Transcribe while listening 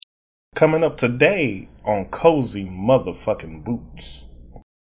Coming up today on Cozy Motherfucking Boots.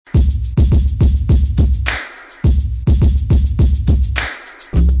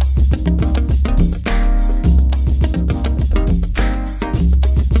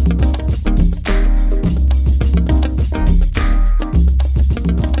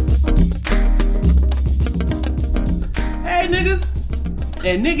 Hey niggas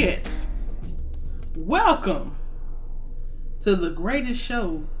and niggettes, welcome to the greatest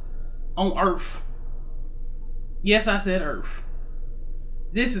show on Earth. Yes, I said Earth.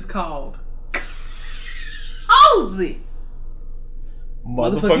 This is called Cozy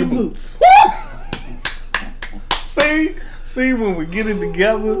Motherfucking Boots. See, when we get it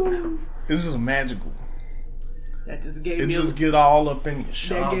together, it's just magical. That just gave It me just get all up in your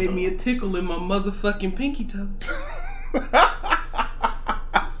shoulder. that gave me a tickle in my motherfucking pinky toe.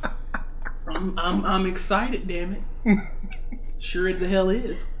 I'm excited, damn it. Sure the hell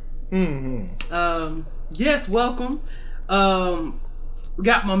is. Mm-hmm. Yes, welcome. We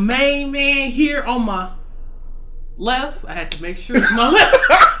got my main man here on my left. I had to make sure it's my left.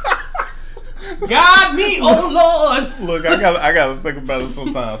 God me, oh Lord. Look, I gotta think about it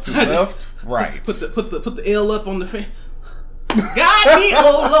sometimes too. Left, right. Put the L up on the fan. God me,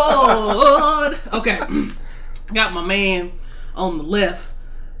 oh Lord. Okay. Got my man on the left.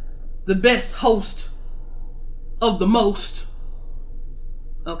 The best host of the most.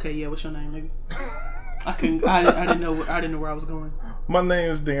 Okay, yeah, what's your name, nigga? I didn't know where I was going. My name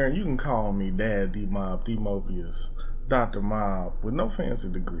is Darren. You can call me Dad D Mob, D Mobius, Dr. Mob, with no fancy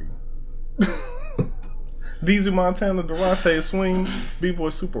degree. DZ Montana, Durante Swing, B-Boy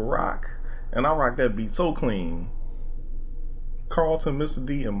Super Rock, and I rock that beat so clean. Carlton, Mr.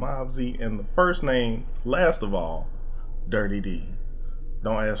 D, and Mob Z, and the first name, last of all, Dirty D.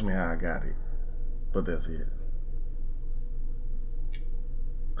 Don't ask me how I got it, but that's it.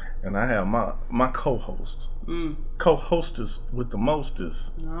 And I have my co-host. Co-hostess with the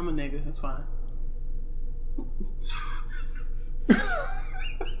mostest. No, I'm a nigga. That's fine.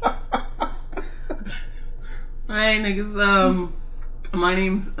 Hey, niggas. My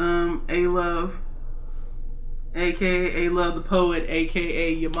name's A-Love, a.k.a. A-Love the Poet,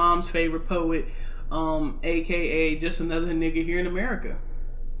 a.k.a. your mom's favorite poet, a.k.a. just another nigga here in America.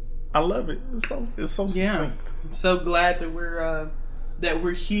 I love it. It's so succinct. I'm so glad that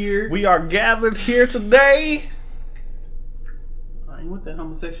we're here. We are gathered here today I ain't with that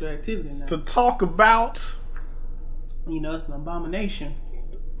homosexual activity now. to talk about. You know, it's an abomination.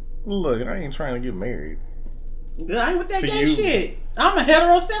 Look, I ain't trying to get married. I ain't with that To gay you. shit. I'm a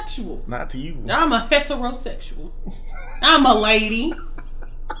heterosexual. Not to you. I'm a heterosexual. I'm a lady.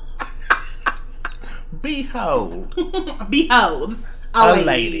 Behold. Behold, a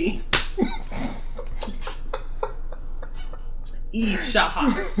lady.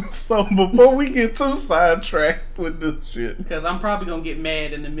 Isha. So before we get too sidetracked with this shit. Because I'm probably going to get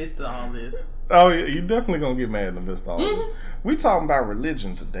mad in the midst of all this. Oh, yeah, you definitely gonna get mad in the midst of all this. We talking about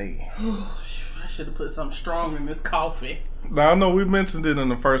religion today. I should have put something strong in this coffee. Now, I know we mentioned it in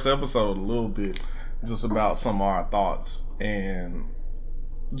the first episode a little bit, just about some of our thoughts, and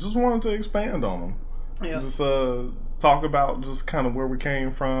just wanted to expand on them. Yeah. Just talk about just kind of where we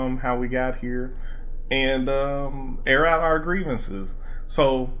came from, how we got here, and air out our grievances.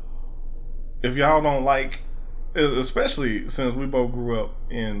 So, if y'all don't like, especially since we both grew up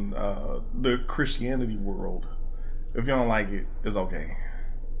in the Christianity world, if you don't like it, it's okay.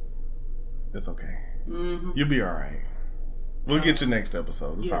 It's okay. Mm-hmm. You'll be all right. We'll get you next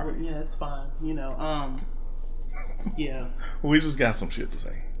episode. It's all right. Yeah, it's fine. You know, yeah. We just got some shit to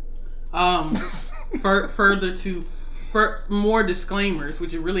say. For more disclaimers,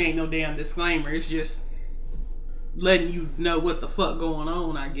 which it really ain't no damn disclaimer. It's just letting you know what the fuck going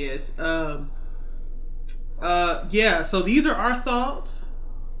on, I guess. Yeah. So these are our thoughts.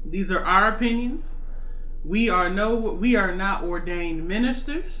 These are our opinions. We are not ordained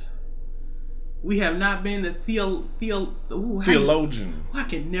ministers. We have not been the theologian. I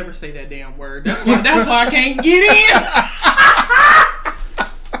can never say that damn word. That's why I can't get in.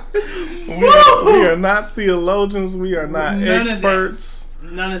 We are not theologians. We are not experts.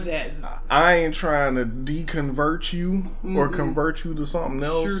 None of that. I ain't trying to deconvert you or convert you to something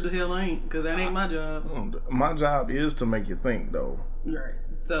else. Sure the hell ain't, because that ain't my job. My job is to make you think, though. Right.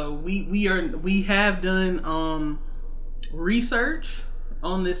 So we have done research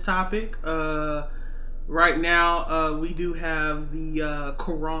on this topic. Right now, we do have the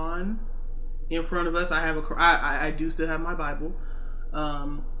Quran in front of us. I do still have my Bible.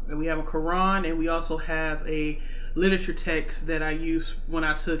 And we have a Quran, and we also have a literature text that I used when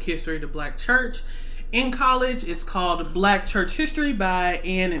I took History of the Black Church. in college. It's called Black Church History by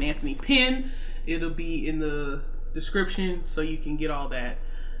Ann and Anthony Penn. It'll be in the description so you can get all that.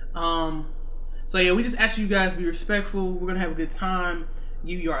 So yeah, we just ask you guys to be respectful. We're gonna have a good time.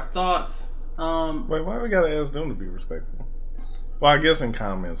 Give you our thoughts. Wait, why we gotta ask them to be respectful? Well, I guess in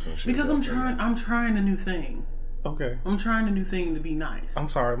comments and shit. Because I'm trying a new thing. Okay. I'm trying a new thing to be nice. I'm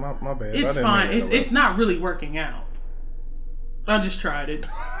sorry, my bad. It's fine. It's not really working out. I just tried it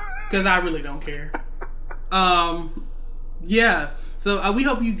because I really don't care. Yeah. So we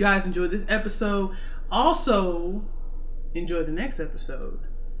hope you guys enjoyed this episode. Also, enjoy the next episode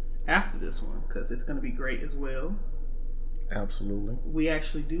after this one because it's going to be great as well. Absolutely. We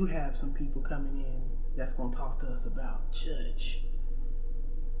actually do have some people coming in that's going to talk to us about church.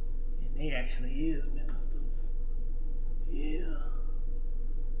 And they actually is ministers. Yeah.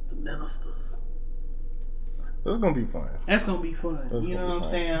 The ministers. That's going to be fun. That's going to be fun. You know what I'm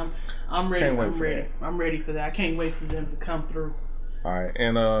saying? I'm ready. I'm ready for that. I can't wait for them to come through. All right.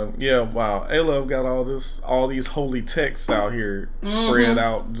 And yeah, wow. A-Love got all these holy texts out here spread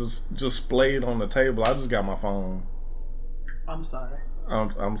out, just splayed on the table. I just got my phone. I'm sorry.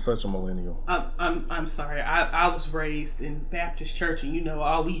 I'm such a millennial. I'm sorry. I was raised in Baptist church, and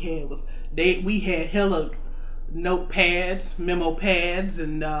all we had was we had hella notepads, memo pads,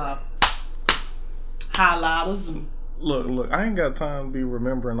 and highlighters. And look, I ain't got time to be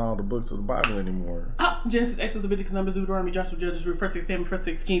remembering all the books of the Bible anymore. Genesis, Exodus, Leviticus, Numbers, Deuteronomy, Joshua, Judges, 1 Samuel,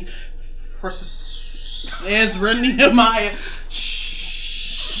 1 Kings, 1 Ezra, Nehemiah,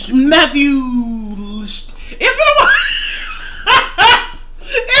 Matthew.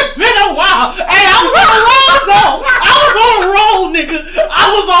 It's been a while. Hey, I was on a roll, though. I was on a roll, nigga. I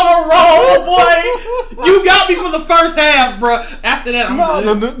was on a roll, boy. You got me for the first half, bro. After that,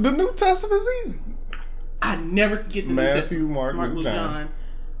 I'm good. The New Testament's easy. I never could get the New Testament. Matthew, Mark, Luke, John.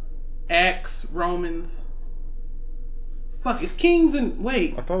 Acts, Romans. Fuck, it's Kings and...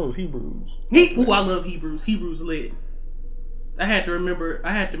 Wait. I thought it was Hebrews. I love Hebrews. Hebrews lit. I had to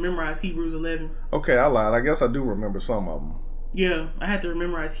memorize Hebrews 11. Okay, I lied. I guess I do remember some of them. Yeah, I had to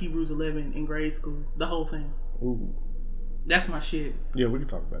memorize Hebrews 11 in grade school. The whole thing. Ooh. That's my shit. Yeah, we can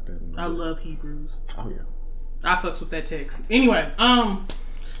talk about that. I love Hebrews. Oh, yeah. I fucks with that text. Anyway,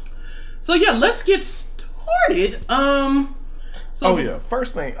 so yeah, let's get started. Yeah,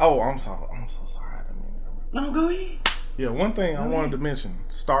 first thing. Oh, I'm so sorry. I didn't mean to. No, go ahead. Yeah, one thing I wanted to mention,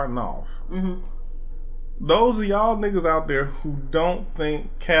 starting off. Mm-hmm. Those of y'all niggas out there who don't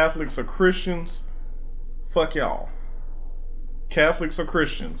think Catholics are Christians, fuck y'all. Catholics are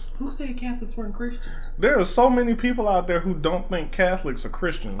Christians. Who said Catholics weren't Christians? There are so many people out there who don't think Catholics are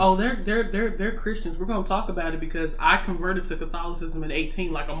Christians. Oh, they're Christians. We're gonna talk about it because I converted to Catholicism at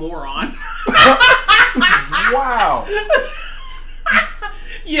 18 like a moron. Wow.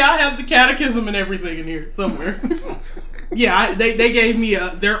 Yeah, I have the catechism and everything in here somewhere. Yeah, they gave me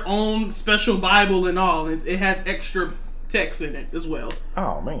their own special Bible and all. It has extra text in it as well.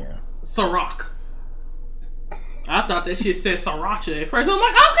 Oh man. Sirach. I thought that shit said sriracha at first. I'm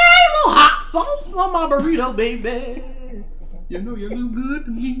like, okay, a little hot sauce on my burrito, baby. You know you look good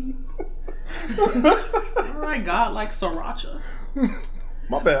to me. Alright, God likes sriracha.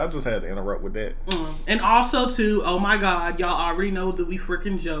 My bad, I just had to interrupt with that. And also too, oh my God, y'all already know that we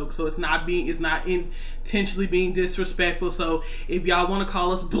freaking joke, so it's not intentionally being disrespectful. So if y'all want to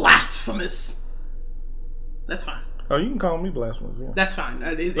call us blasphemous, that's fine. Oh, you can call me blasphemous, yeah. That's fine.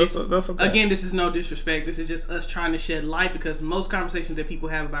 That's okay. Again, this is no disrespect. This is just us trying to shed light because most conversations that people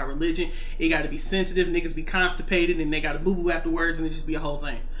have about religion, it got to be sensitive. Niggas be constipated and they got to boo-boo afterwards and it just be a whole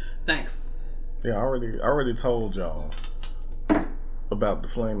thing. Thanks. Yeah, I already told y'all about the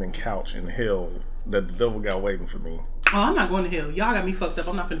flaming couch in hell that the devil got waiting for me. Oh, I'm not going to hell. Y'all got me fucked up.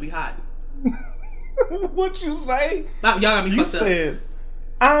 I'm not finna be hot. What you say? Y'all got me fucked up. You said...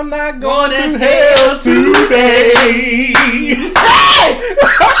 I'm not going to hell today.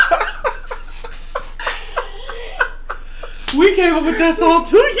 We came up with that song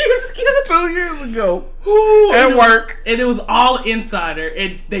 2 years ago. 2 years ago. Ooh, at work. And it was all Insider.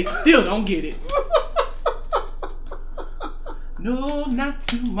 And they still don't get it. No, not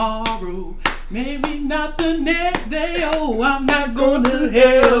tomorrow. Maybe not the next day. Oh, I'm not going to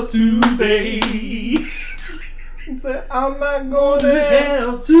hell today. He said, I'm not going to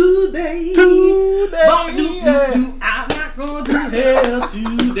hell today. Yeah. I'm not going to hell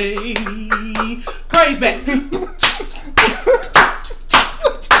today. Praise back.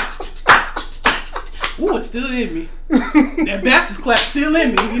 Ooh, it's still in me. That Baptist clap still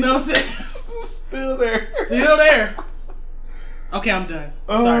in me. You know what I'm saying? Still there. Still there. Okay, I'm done.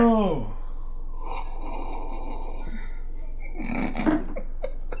 Sorry.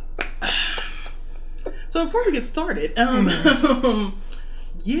 So before we get started,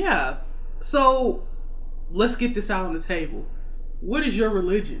 yeah. So let's get this out on the table. What is your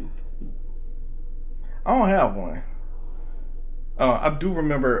religion? I don't have one. I do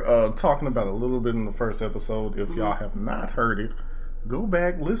remember talking about it a little bit in the first episode. If y'all have not heard it, go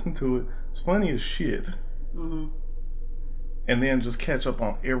back, listen to it. It's funny as shit. Mm-hmm. And then just catch up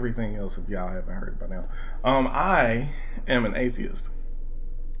on everything else if y'all haven't heard by now. I am an atheist.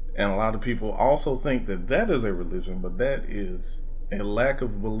 And a lot of people also think that that is a religion, but that is a lack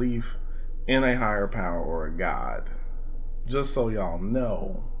of belief in a higher power or a God. Just so y'all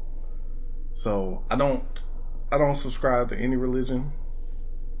know. So I don't subscribe to any religion.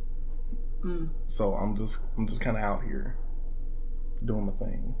 So I'm just kind of out here doing my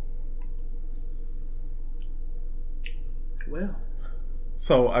thing. Well.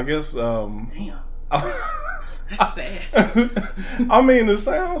 So I guess damn. That's sad. I mean, it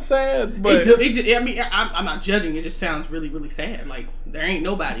sounds sad, but I'm not judging. It just sounds really, really sad. Like there ain't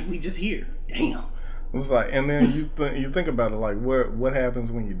nobody. We just here. Damn. It's like, and then you think about it, like what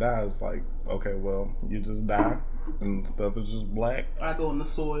happens when you die? It's like, okay, well, you just die, and stuff is just black. I go in the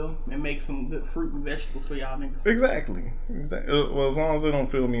soil and make some good fruit and vegetables for y'all niggas. Exactly. Well, as long as they don't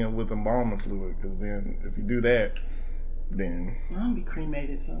fill me up with embalming fluid, because then if you do that, then I'm gonna be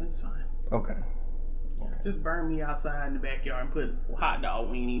cremated, so it's fine. Okay. Just burn me outside in the backyard and put hot dog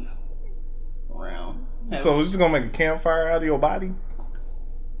weenies around. So we're just gonna make a campfire out of your body?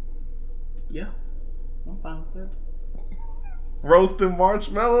 Yeah. I'm fine with that. Roasting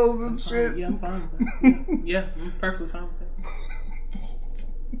marshmallows and shit? Yeah, I'm fine with that. Yeah, I'm perfectly fine with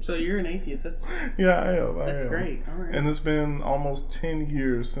that. So you're an atheist. Yeah, I am. That's great. All right. And it's been almost 10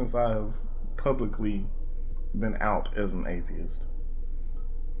 years since I have publicly been out as an atheist.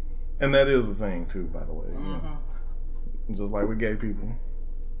 And that is a thing too, by the way. Mm-hmm. Just like with gay people.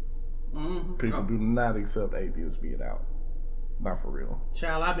 Mm-hmm. People do not accept atheists being out. Not for real.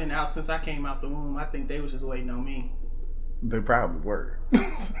 Child, I've been out since I came out the womb. I think they was just waiting on me. They probably were.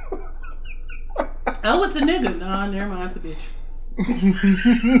 Oh, it's a nigga. Nah, never mind. It's a bitch.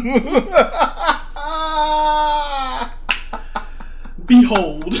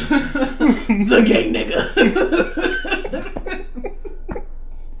 Behold, the gay nigga.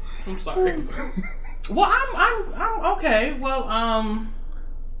 I'm sorry. Well, I'm okay. Well,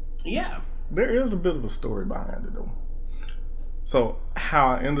 yeah. There is a bit of a story behind it, though. So, how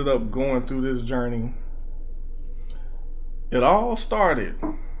I ended up going through this journey, it all started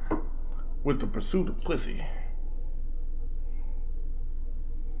with the pursuit of pussy.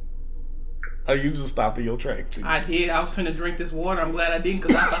 Oh, you just stopped in your tracks. I did. I was finna drink this water. I'm glad I didn't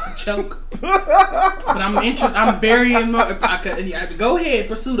because I'm about to choke. But I'm burying my. Go ahead,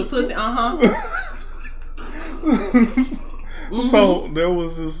 pursue the pussy. Mm-hmm. So there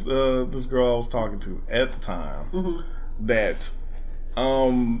was this girl I was talking to at the time that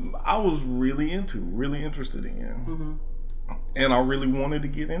I was really interested in, and I really wanted to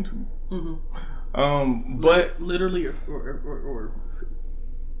get into. But literally or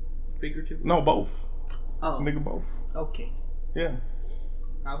figuratively? No, both. Oh, nigga, both. Okay. Yeah.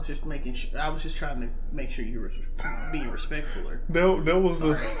 I was just making sure. I was just trying to make sure you were being respectful. There was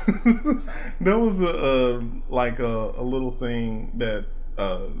there was a little thing that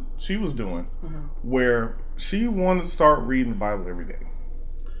she was doing where she wanted to start reading the Bible every day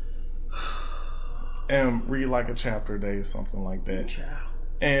and read like a chapter a day, something like that. Child.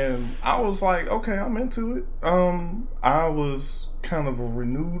 And I was like, okay, I'm into it. I was kind of a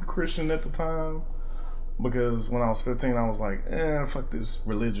renewed Christian at the time. Because when I was 15, I was like, fuck this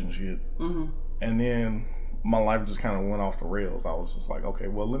religion shit. And then my life just kind of went off the rails. I was just like, okay,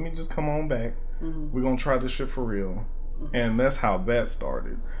 well, let me just come on back. We're going to try this shit for real. And that's how that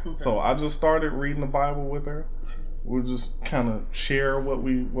started. Okay. So I just started reading the Bible with her. We'll just kind of share what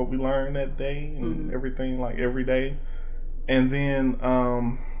we learned that day and everything, like every day. And then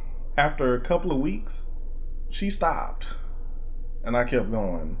after a couple of weeks, she stopped. And I kept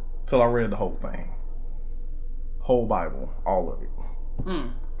going till I read the whole thing. Whole Bible, all of it.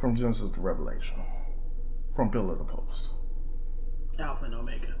 From Genesis to Revelation. From pillar to post. Alpha and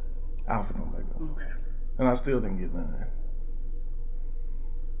Omega. Alpha and Omega. Okay. And I still didn't get none.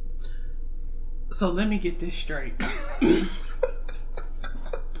 So let me get this straight.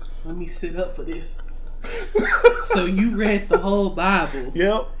 Let me sit up for this. So you read the whole Bible.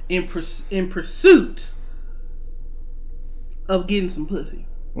 Yep. In pursuit of getting some pussy.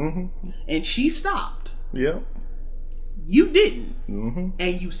 And she stopped. Yep. You didn't.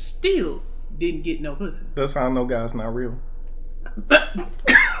 And you still didn't get no pussy. That's how I know God's not real.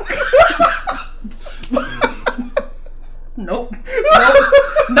 Nope.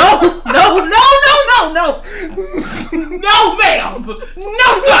 No. Hell no! No, ma'am! No,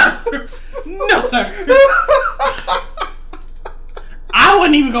 sir! No, sir! I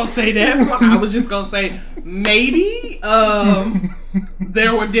wasn't even gonna say that. I was just gonna say maybe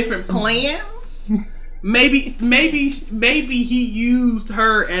there were different plans. Maybe he used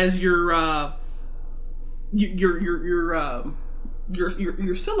her as your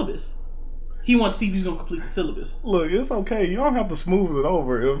syllabus. He wants to see if he's gonna complete the syllabus. Look, it's okay. You don't have to smooth it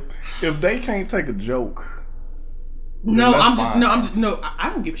over. If they can't take a joke. No, I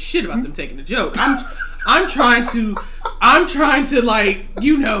don't give a shit about them taking a joke. I'm trying to like,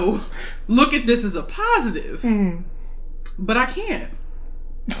 look at this as a positive. But I can't.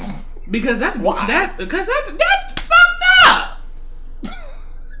 Because that's fucked up.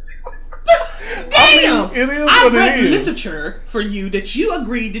 Damn! I mean, I've read literature for you that you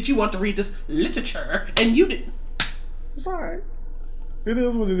agreed that you want to read this literature, and you didn't. It's alright. It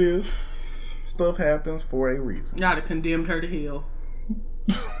is what it is. Stuff happens for a reason. I'd have condemned her to hell.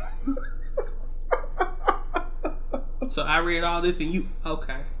 So I read all this, and you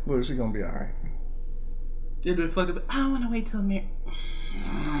okay? Look, she's gonna be alright. It'd been fucked up. I don't want to wait till May.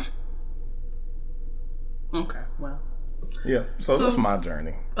 Okay, well. Yeah, so that's my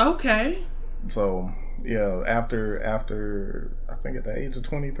journey. Okay. So, yeah, after I think at the age of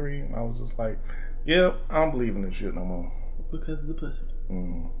 23, I was just like, yep, I don't believe in this shit no more. Because of the pussy.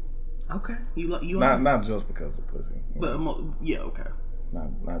 Okay. You not just because of the pussy. But yeah, okay.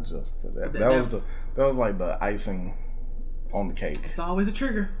 Not just for that. That was like the icing on the cake. It's always a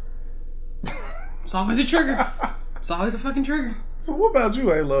trigger. It's always a trigger. It's always a fucking trigger. So what about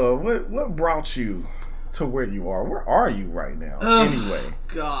you, A-Love? What brought you to where you are? Where are you right now? Anyway.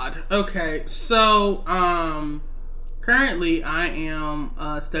 God. Okay. So, currently I am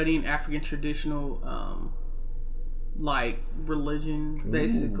studying African traditional like religion. Ooh.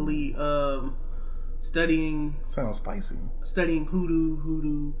 Basically studying Sounds spicy. Studying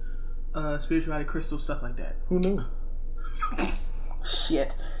hoodoo, spirituality, crystal, stuff like that. Who knew?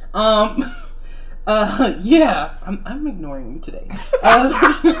 Shit. Yeah, I'm ignoring you today.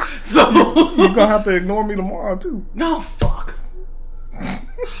 So you're gonna have to ignore me tomorrow too. No, fuck.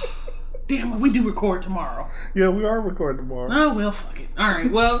 Damn, we do record tomorrow. Yeah, we are recording tomorrow. Oh well, fuck it. All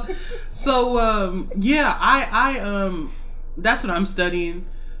right. Well, so yeah, I that's what I'm studying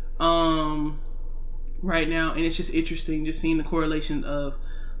right now, and it's just interesting just seeing the correlation of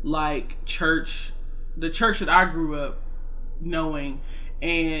like the church that I grew up knowing,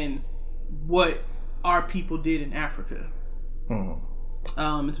 and what our people did in Africa.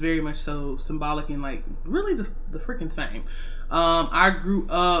 It's very much so symbolic and like really the freaking same. I grew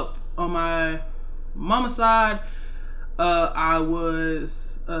up on my mama's side. I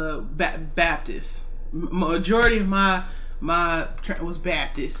was Baptist. Majority of my was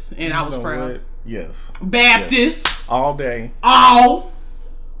Baptist, and I was proud. What? Yes. Baptist. Yes. All day. All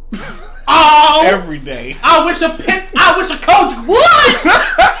every day. I wish a coach would.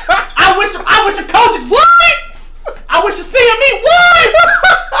 I wish a coach would. I wish a CME would.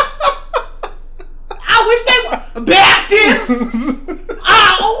 I wish they were Baptist.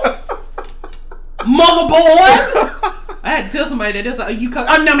 Mother boy. I had to tell somebody that you coach.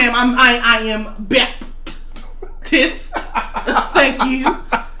 Oh no, ma'am. I am Baptist. Thank you.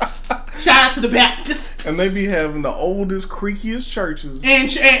 Shout out to the Baptists. And they be having the oldest, creakiest churches. And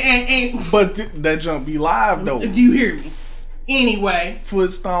but that junk be live though. Do you hear me? Anyway,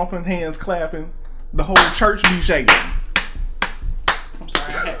 foot stomping, hands clapping, the whole church be shaking. I'm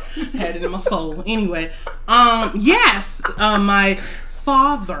sorry, I had it in my soul. Anyway, yes, my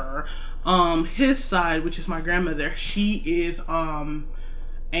father, his side, which is my grandmother, she is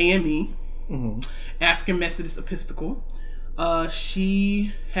AME, African Methodist Episcopal.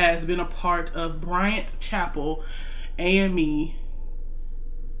 She has been a part of Bryant Chapel AME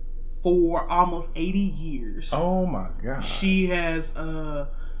for almost 80 years. Oh my God. She has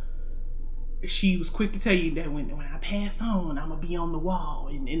she was quick to tell you that when I pass on, I'm gonna be on the wall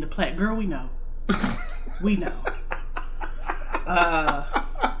in the plaque. Girl, we know. We know.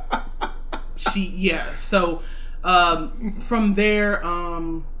 So from there,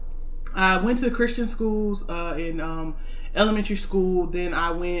 I went to the Christian schools in elementary school. Then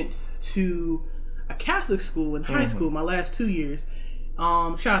I went to a Catholic school in high school my last 2 years.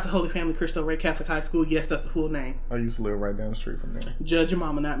 Shout out to Holy Family Cristo Rey Catholic High School. Yes, that's the full name. I used to live right down the street from there. Judge your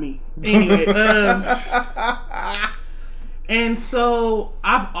mama, not me. Anyway, and so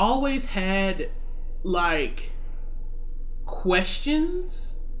I've always had like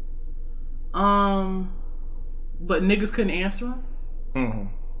questions, but niggas couldn't answer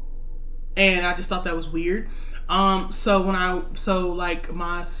them. And I just thought that was weird. So like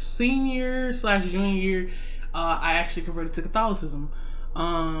my senior/junior year, I actually converted to Catholicism.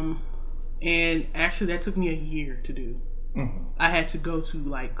 And actually that took me a year to do. Mm-hmm. I had to go to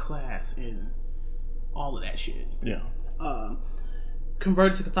like class and all of that shit. Yeah.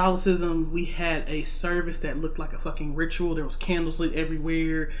 Converted to Catholicism, we had a service that looked like a fucking ritual. There was candles lit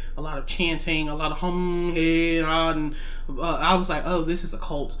everywhere, a lot of chanting, a lot of hum, hey, and I was like, oh, this is a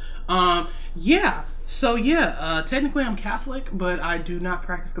cult. Yeah. So yeah, technically I'm Catholic, but I do not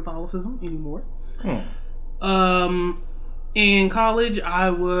practice Catholicism anymore. In college, I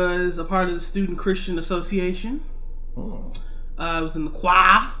was a part of the Student Christian Association. I was in the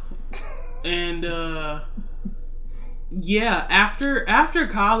choir, and yeah, after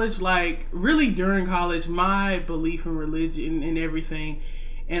college, like really during college, my belief in religion and everything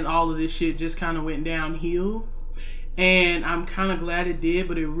and all of this shit just kind of went downhill. And I'm kind of glad it did,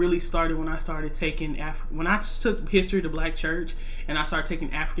 but it really started when I started taking when I took history of the Black Church and I started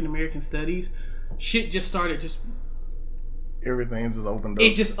taking African American studies. Shit just started everything just opened up.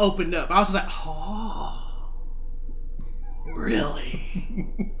 It just opened up. I was like, oh,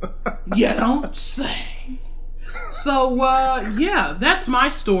 really? You don't say. So yeah, that's my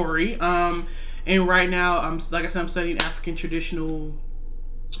story. And right now, I'm studying African traditional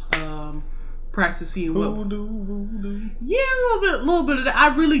practicing voodoo. Yeah, a little bit of that.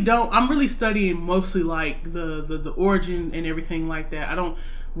 I'm really studying mostly like the origin and everything like that. I don't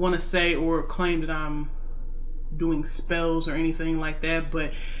want to say or claim that I'm doing spells or anything like that,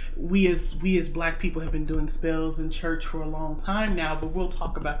 but we as Black people have been doing spells in church for a long time now, but we'll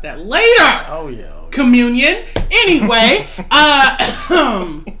talk about that later. Oh yeah. Communion. Anyway, that's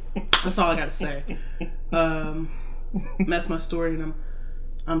all I gotta say. That's my story, and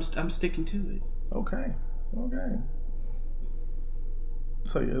I'm sticking to it. Okay.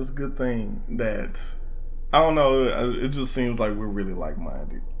 So yeah, it's a good thing that I don't know. It just seems like we're really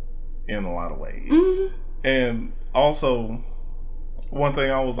like-minded in a lot of ways. Mm-hmm. And also, one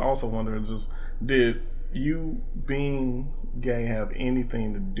thing I was also wondering is, did you being gay have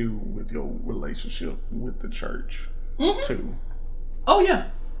anything to do with your relationship with the church too? Oh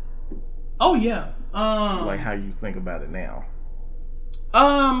yeah. Like how you think about it now.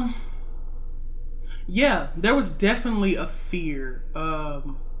 Yeah, there was definitely a fear.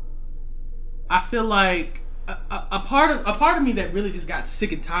 I feel like a part of me that really just got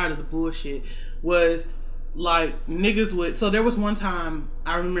sick and tired of the bullshit was like niggas would. So there was one time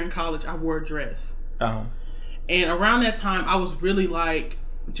I remember in college I wore a dress, and around that time I was really like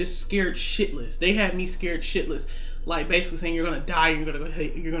just scared shitless. They had me scared shitless, like basically saying you're gonna die, you're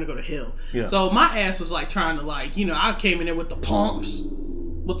gonna go to hell. Yeah. So my ass was like trying to like, you know, I came in there with the pumps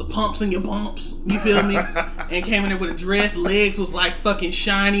and your bumps, you feel me? And came in there with a dress, legs was like fucking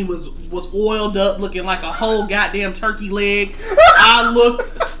shiny, was oiled up, looking like a whole goddamn turkey leg. I looked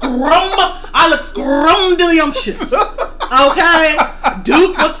scrumdiddlyumptious. Okay?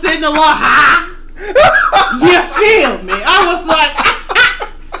 Duke was sitting a little high. You feel me? I was like,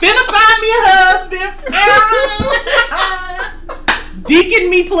 finna find me a husband. Deacon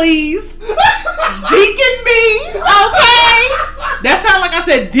me, please. Deacon me, okay? That sounded like I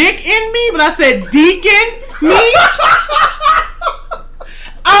said dick in me, but I said deacon me.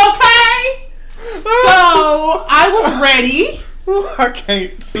 Okay? So, I was ready. I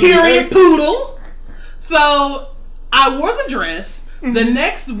can't see Period it. Poodle. So, I wore the dress. Mm-hmm. The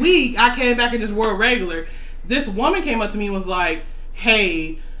next week, I came back and just wore it regular. This woman came up to me and was like,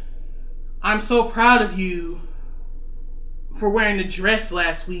 hey, I'm so proud of you for wearing the dress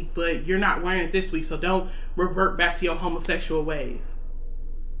last week, but you're not wearing it this week, so don't revert back to your homosexual ways.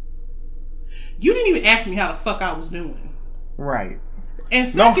 You didn't even ask me how the fuck I was doing. Right. And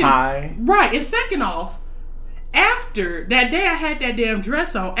second, no hi. Right. And second off, after that day I had that damn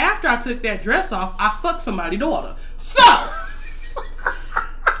dress on, after I took that dress off, I fucked somebody's daughter. So,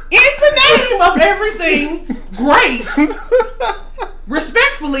 in the name of everything great,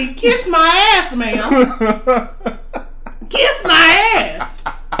 respectfully, kiss my ass, ma'am. Kiss my ass.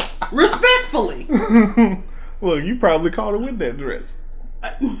 Respectfully. Look, you probably caught her with that dress.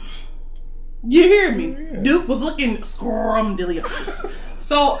 You hear me? Yeah. Duke was looking scrumdiddlyumptious.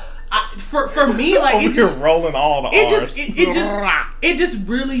 So, for me, like you're rolling all the R's. It just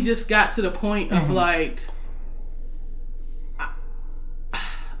really just got to the point of like,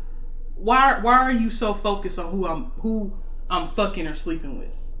 why are you so focused on who I'm fucking or sleeping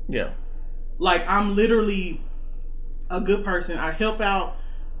with? Yeah. Like, I'm literally a good person. I help out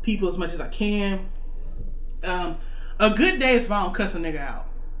people as much as I can. A good day is if I don't cuss a nigga out.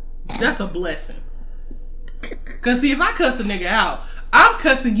 That's a blessing. Cause see, if I cuss a nigga out, I'm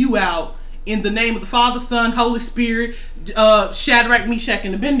cussing you out in the name of the Father, Son, Holy Spirit, Shadrach, Meshach,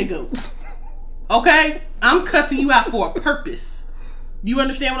 and Abednego. Okay? I'm cussing you out for a purpose. You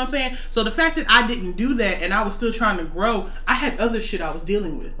understand what I'm saying? So the fact that I didn't do that and I was still trying to grow, I had other shit I was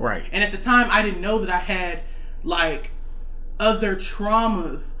dealing with. Right. And at the time, I didn't know that I had, like, other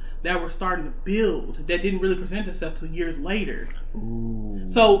traumas that were starting to build that didn't really present itself till years later. Ooh,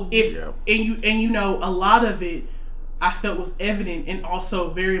 so you know, a lot of it I felt was evident and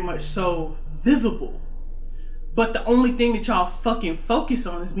also very much so visible. But the only thing that y'all fucking focus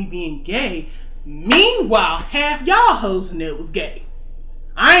on is me being gay. Meanwhile, half y'all hoes knew it was gay.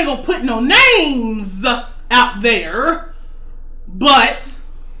 I ain't gonna put no names out there, but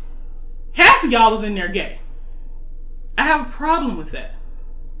half of y'all was in there gay. I have a problem with that.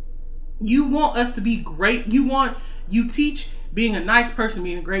 You want us to be great. You teach being a nice person,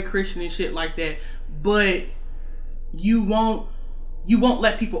 being a great Christian and shit like that, but you won't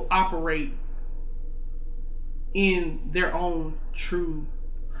let people operate in their own true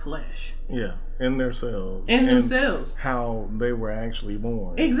flesh. Yeah, in themselves. In themselves. How they were actually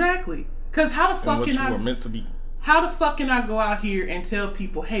born. Exactly. Because how the fuck can I... were meant to be. How the fuck can I go out here and tell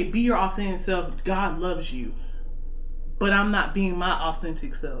people, hey, be your authentic self, God loves you, but I'm not being my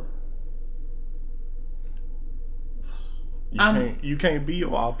authentic self? You can't be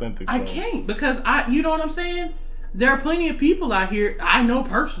your authentic self. I can't, because you know what I'm saying? There are plenty of people out here I know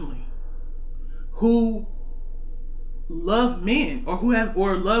personally who love men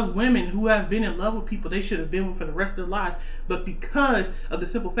or love women who have been in love with people they should have been with for the rest of their lives, but because of the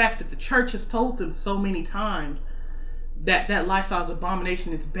simple fact that the church has told them so many times that lifestyle is an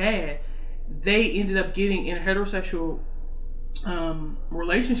abomination, it's bad, they ended up getting in a heterosexual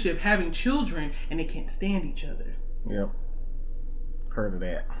relationship, having children, and they can't stand each other. Yep. Heard of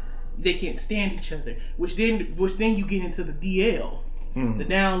that. They can't stand each other, which then you get into the DL, the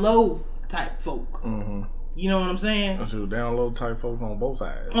down low type folk. Mm-hmm. You know what I'm saying? So down low type folk on both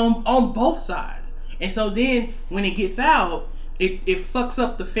sides. On both sides, and so then when it gets out, it fucks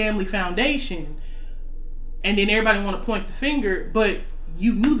up the family foundation, and then everybody want to point the finger, but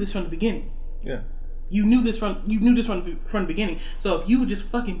you knew this from the beginning. Yeah. You knew this from the beginning. So if you would just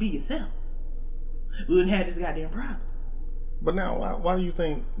fucking be yourself, we wouldn't have this goddamn problem. But now, why do you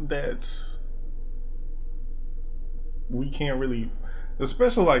think that we can't really,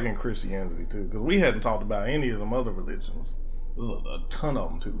 especially like in Christianity too, because we hadn't talked about any of them other religions. There's a ton of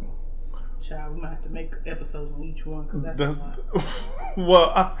them too. Child, we might have to make episodes on each one because that's a lot.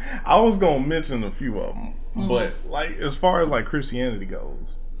 Well, I was gonna mention a few of them, but like as far as like Christianity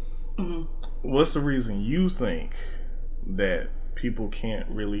goes, what's the reason you think that people can't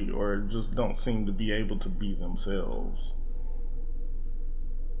really or just don't seem to be able to be themselves?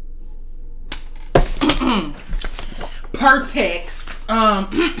 Per text,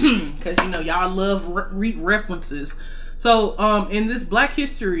 because you know y'all love read references. So in this Black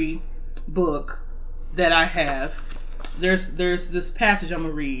History book that I have, there's this passage I'm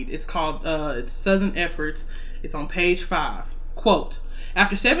gonna read. It's called it's Southern Efforts. It's on page 5. Quote: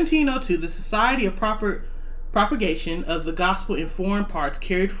 after 1702, the Society of Propagation of the Gospel in Foreign Parts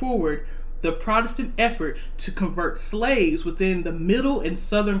carried forward the Protestant effort to convert slaves within the middle and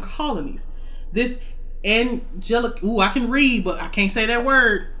southern colonies. This I can read, but I can't say that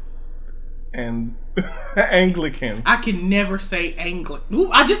word. And Anglican. I can never say Anglican.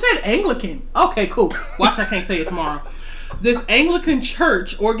 Ooh, I just said Anglican. Okay, cool. Watch, I can't say it tomorrow. This Anglican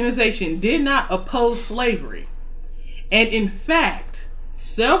church organization did not oppose slavery. And in fact,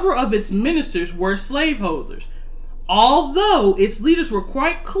 several of its ministers were slaveholders. Although its leaders were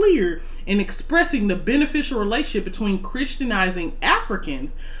quite clear in expressing the beneficial relationship between Christianizing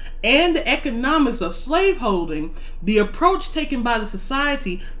Africans and the economics of slaveholding, the approach taken by the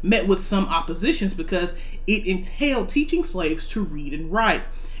society met with some oppositions because it entailed teaching slaves to read and write.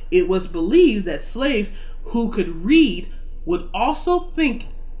 It was believed that slaves who could read would also think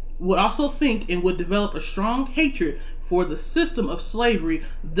and would develop a strong hatred for the system of slavery,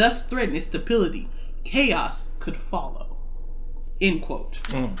 thus threatening stability. Chaos could follow. End quote.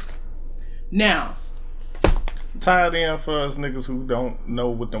 Now, tie it in for us niggas who don't know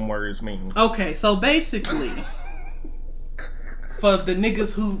what them words mean. Okay, so basically, for the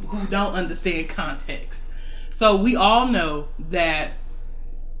niggas who don't understand context. So we all know that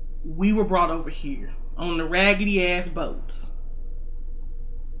we were brought over here on the raggedy ass boats.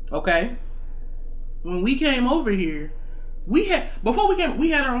 Okay? When we came over here, we had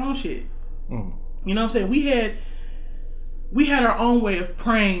our own shit. You know what I'm saying? We had our own way of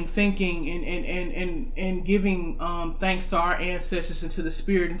praying, thinking, and giving thanks to our ancestors and to the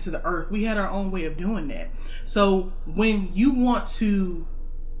spirit and to the earth. We had our own way of doing that. So when you want to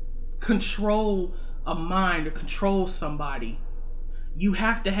control a mind or control somebody, you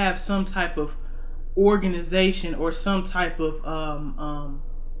have to have some type of organization or some type of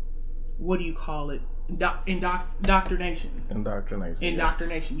what do you call it? Indoctrination.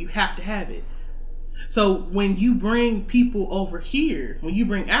 You have to have it. So when you bring people over here, when you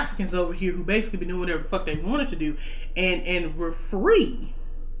bring Africans over here who basically been doing whatever the fuck they wanted to do, and we're free,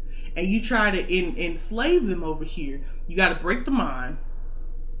 and you try to enslave them over here, you got to break the mind.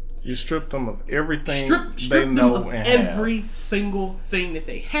 You strip them of everything strip they them know of and every have. single thing that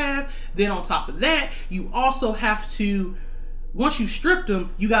they have. Then on top of that, you also have to, once you strip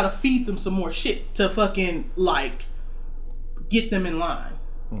them, you got to feed them some more shit to fucking like get them in line.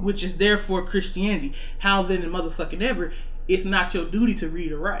 Which is therefore Christianity. How then in motherfucking ever, it's not your duty to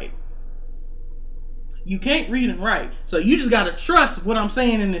read or write. You can't read and write. So you just gotta trust what I'm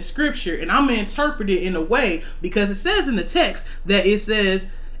saying in this scripture, and I'm gonna interpret it in a way, because it says in the text that it says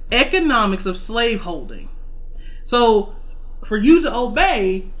economics of slaveholding. So for you to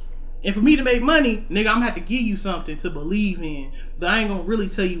obey and for me to make money, nigga, I'm gonna have to give you something to believe in, but I ain't gonna really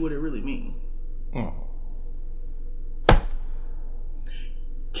tell you what it really means.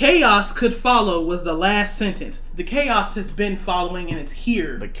 Chaos could follow was the last sentence. The chaos has been following and it's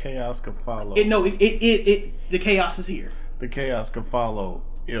here. The chaos could follow. The chaos is here. The chaos could follow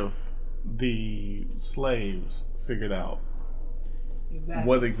if the slaves figured out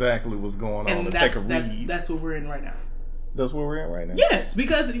what exactly was going on. And if they could read. That's what we're in right now. That's what we're in right now? Yes,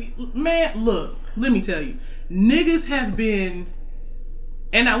 because, man, look, let me tell you. Niggas have been,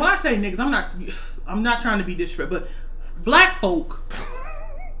 and when I say niggas, I'm not trying to be disrespectful, but black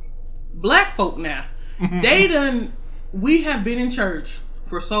folk now, we have been in church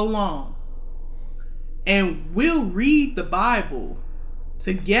for so long, and we'll read the Bible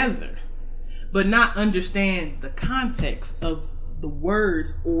together, but not understand the context of the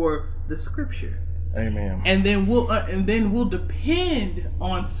words or the scripture. Amen. And then we'll depend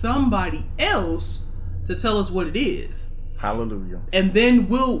on somebody else to tell us what it is. Hallelujah. And then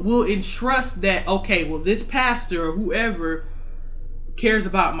we'll entrust that, okay, well, this pastor or whoever cares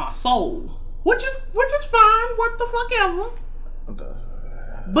about my soul, which is fine, what the fuck ever.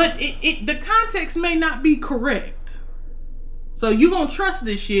 But the context may not be correct. So you gonna trust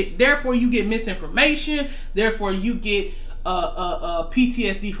this shit, therefore you get misinformation, therefore you get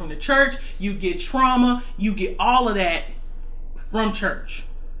PTSD from the church, you get trauma, you get all of that from church.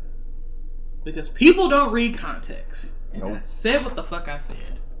 Because people don't read context. And I said what the fuck I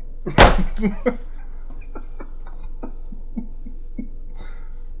said.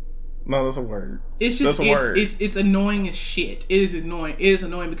 No, that's a word. It's just it's annoying as shit. It is annoying. It is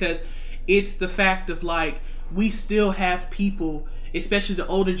annoying because it's the fact of like we still have people, especially the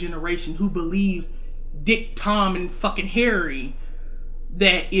older generation, who believes Dick, Tom, and fucking Harry,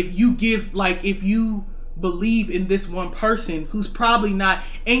 that if you believe in this one person who's probably not,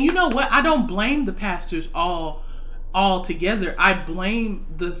 and you know what? I don't blame the pastors all together. I blame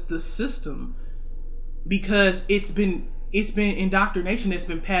the system, because it's been indoctrination that's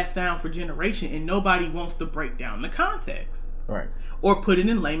been passed down for generations, and nobody wants to break down the context, right? Or put it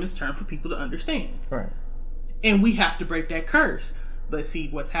in layman's terms for people to understand, right? And we have to break that curse. But see,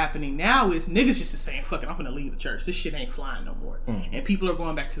 what's happening now is niggas just saying, fuck it, I'm gonna leave the church. This shit ain't flying no more. And people are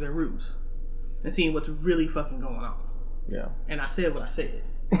going back to their roots and seeing what's really fucking going on. Yeah. And I said what I said.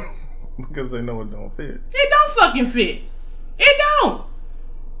 Because they know it don't fit. It don't fucking fit. It don't.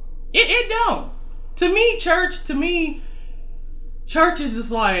 It don't. To me, church is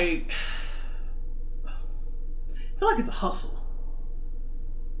just like, I feel like it's a hustle.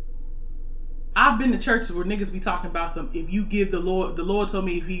 I've been to churches where niggas be talking about if you give the Lord told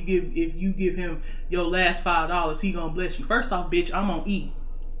me if you give him your last $5, he gonna bless you. First off, bitch, I'm on E.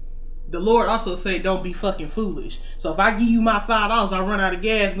 The Lord also say don't be fucking foolish. So if I give you my $5, I run out of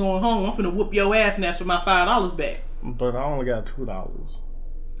gas going home, I'm finna whoop your ass and ask for my $5 back. But I only got $2.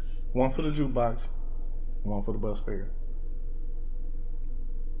 One for the jukebox, one for the bus fare.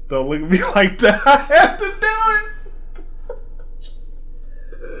 Don't look at me like that. I have to do it.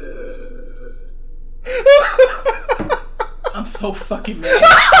 I'm so fucking mad.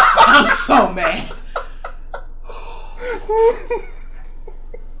 I'm so mad.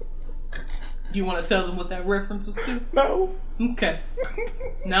 You want to tell them what that reference was to? No. Okay.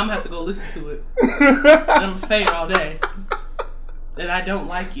 Now I'm gonna have to go listen to it. And I'm gonna say it all day. That I don't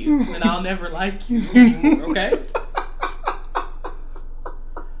like you, and I'll never like you anymore. Okay.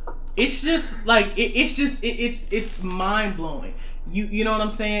 It's just like it's mind blowing. You know what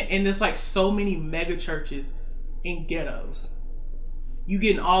I'm saying? And there's like so many mega churches in ghettos. You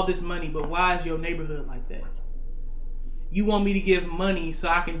getting all this money, but why is your neighborhood like that? You want me to give money so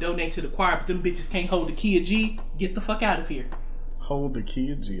I can donate to the choir, but them bitches can't hold the key of G? Get the fuck out of here. Hold the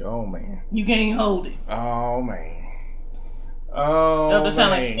key of G. Oh, man. You can't hold it. Oh, man. Oh, man.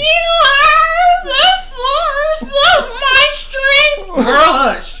 Sound like, you are the source of my strength. Girl,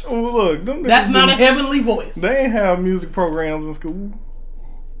 hush. Oh, look. That's not a heavenly voice. They ain't have music programs in school.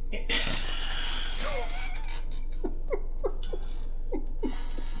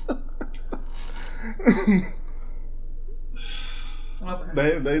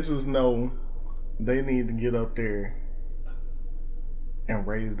 Okay. They just know they need to get up there and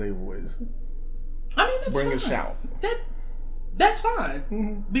raise their voice. I mean, that's bring fine. A shout. That's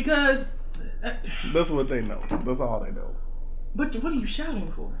fine because that's what they know. That's all they know. But what are you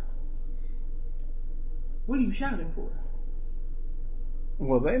shouting for? What are you shouting for?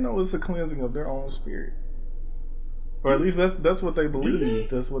 Well, they know it's a cleansing of their own spirit. Or at least that's what they believe.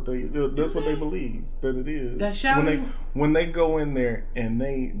 That's what they believe that it is. That shouting? When they go in there and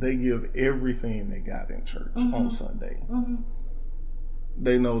they give everything they got in church on Sunday.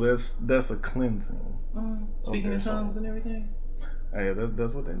 They know that's a cleansing. Speaking in tongues and everything. Hey,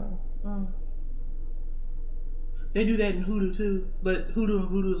 that's what they know. They do that in hoodoo too, but hoodoo and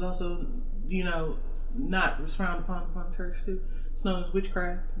voodoo is also, not frowned upon the church too. It's known as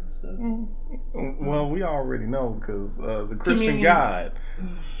witchcraft and stuff. Well, we already know because the Christian God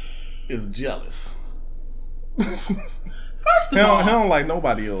is jealous. First of all, he don't like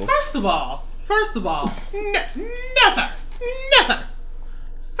nobody else. First of all, no, sir.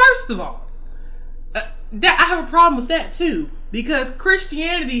 First of all, I have a problem with that too because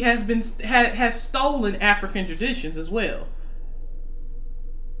Christianity has stolen African traditions as well.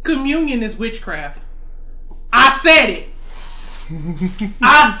 Communion is witchcraft. I said it.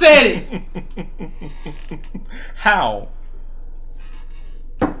 I said it. How?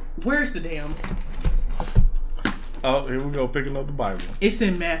 Where's the damn? Oh, here we go, picking up the Bible. It's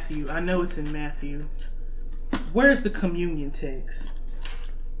in Matthew. I know it's in Matthew. Where's the communion text?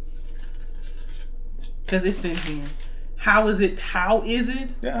 Because it's in here. How is it? Yeah, how is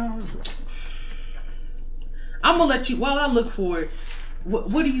it? I'm gonna let you while I look for it. How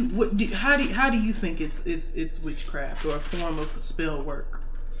do you think it's witchcraft or a form of spell work?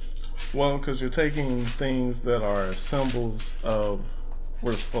 Well, because you're taking things that are symbols of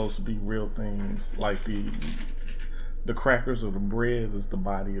what are supposed to be real things, like the crackers or the bread is the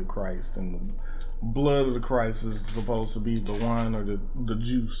body of Christ, and the blood of the Christ is supposed to be the wine or the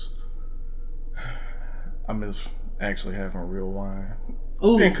juice. I miss actually having real wine.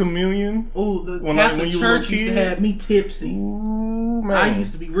 Ooh. In communion. Oh, the Catholic Church used to have me tipsy. Ooh, man. I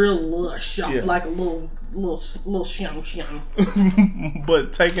used to be real lush, like a little shum.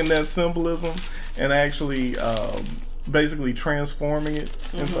 But taking that symbolism and actually basically transforming it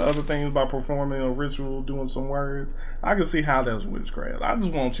into other things by performing a ritual, doing some words, I can see how that's witchcraft. I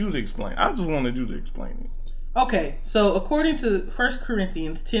just want you to explain. I just wanted you to explain it. Okay, so according to 1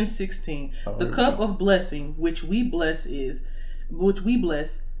 Corinthians 10:16, the cup of blessing which we bless is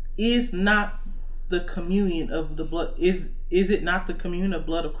not the communion of the blood. Is it not the communion of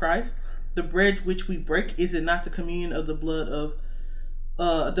blood of Christ? The bread which we break, is it not the communion of the blood of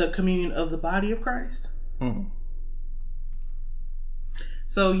the communion of the body of Christ?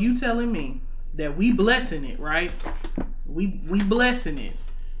 So you telling me that we blessing it, right? We blessing it.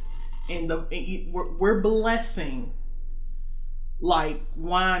 And we're blessing like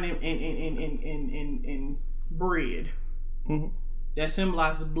wine and bread that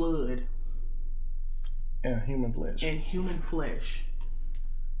symbolizes blood and human flesh.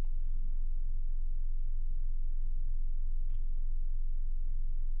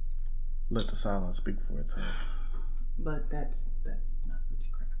 Let the silence speak for itself. But that's not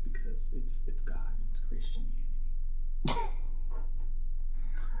witchcraft because it's God, it's Christianity.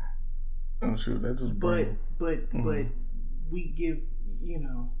 I'm sure that just but we give,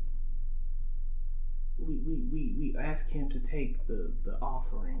 we ask him to take the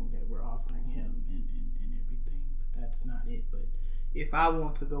offering that we're offering him and everything, but that's not it. But if I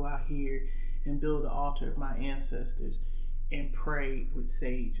want to go out here and build an altar of my ancestors and pray with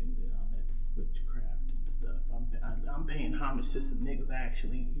sage and that's witchcraft and stuff, I'm paying homage to some niggas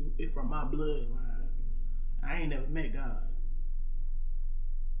actually from my bloodline. I ain't never met God.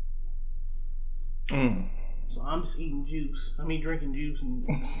 So I'm just eating juice. Drinking juice and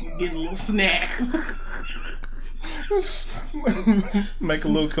getting a little snack. Make a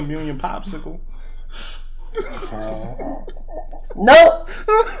little communion popsicle. Nope.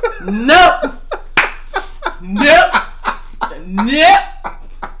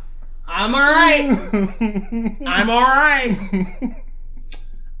 I'm all right.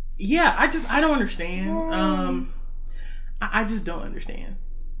 Yeah, I don't understand. I just don't understand.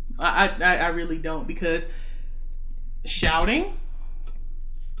 I really don't, because shouting,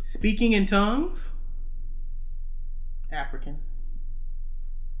 speaking in tongues, African.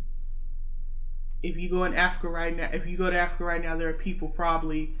 If you go to Africa right now, there are people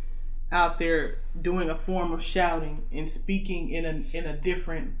probably out there doing a form of shouting and speaking in a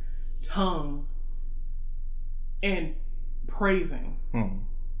different tongue and praising.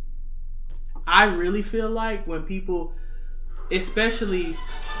 I really feel like when people, especially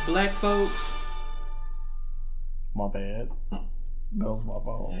black folks. My bad. That was my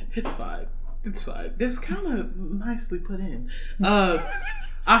fault. It's fine. It's kind of nicely put in.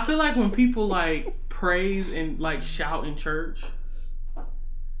 I feel like when people like praise and like shout in church,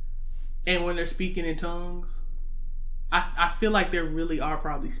 and when they're speaking in tongues, I feel like they really are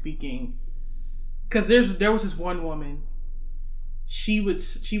probably speaking. Because there was this one woman. She would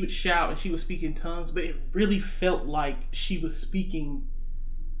shout and she would speak in tongues, but it really felt like she was speaking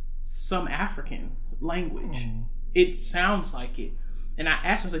some African language. It sounds like it. And I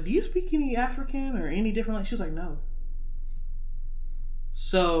asked her, I was like, do you speak any African or any different language? She was like, no.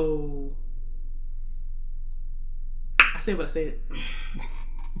 So I said what I said.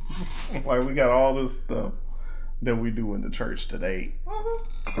 Like, we got all this stuff that we do in the church today.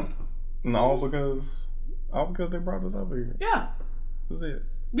 And all because they brought us over here. Yeah. That's it.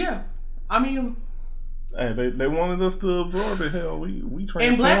 Yeah. I mean, hey, they wanted us to absorb it. Hell, we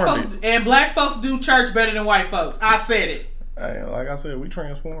transformed it. And black folks do church better than white folks. I said it. Hey, like I said, we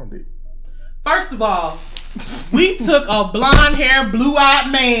transformed it. First of all, we took a blonde-haired, blue-eyed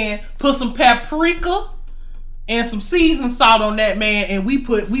man, put some paprika and some seasoned salt on that man, and we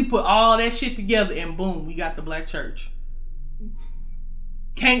put all that shit together, and boom, we got the black church.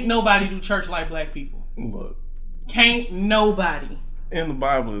 Can't nobody do church like black people. Look. Can't nobody. In the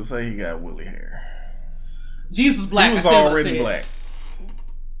Bible, it say he got woolly hair. Jesus was black. He was already black.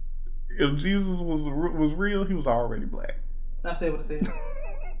 If Jesus was real, he was already black. I said what I said.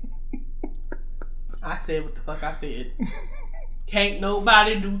 I said what the fuck I said. Can't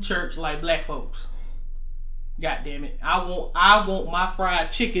nobody do church like black folks. God damn it. I want my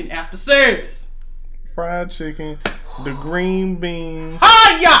fried chicken after service. Fried chicken, the green beans,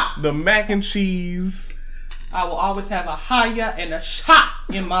 Hiya! The mac and cheese. I will always have a hiya and a shot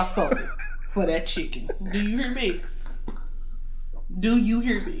in my soul for that chicken. Do you hear me? Do you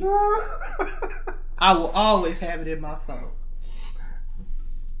hear me? I will always have it in my soul.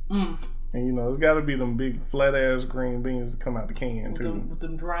 And you know, it's got to be them big flat ass green beans that come out the can too. With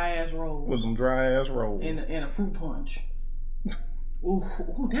them dry ass rolls. With them dry ass rolls. And a fruit punch. Ooh,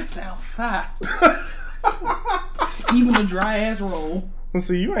 that sounds fire. Even a dry ass roll.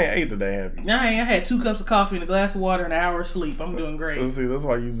 See, you ain't ate today, have you? I ain't. I had 2 cups of coffee and a glass of water and an hour of sleep. I'm doing great. See, that's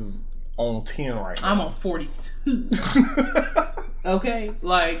why you just on 10 right now. I'm on 42. Okay?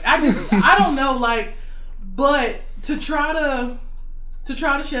 Like, I don't know, like, but to try to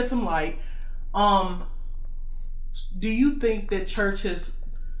shed some light, do you think that church has,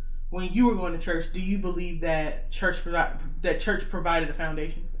 when you were going to church, do you believe that church provided a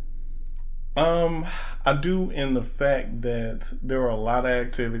foundation? I do, in the fact that there are a lot of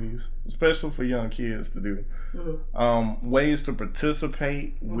activities, especially for young kids to do. Ways to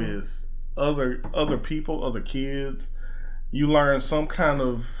participate with other people, other kids. You learn some kind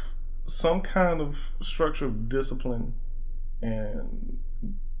of structure of discipline and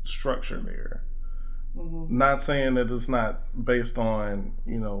structure there. Not saying that it's not based on,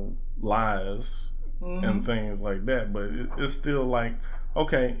 you know, lies and things like that, but it's still like,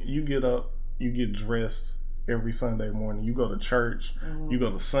 okay, you get up, you get dressed every Sunday morning, you go to church, you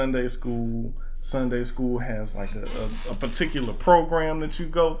go to Sunday school. Sunday school has like a particular program that you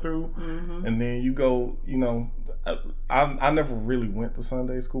go through, and then you go, you know, I never really went to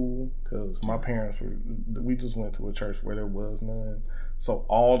Sunday school because my parents we just went to a church where there was none. So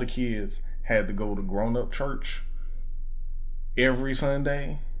all the kids had to go to grown-up church every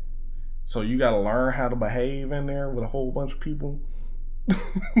Sunday. So you got to learn how to behave in there with a whole bunch of people.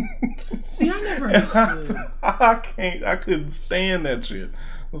 See, I never understood. I couldn't stand that shit.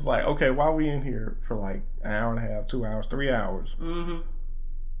 It's like, okay, why are we in here for like an hour and a half, 2 hours, 3 hours?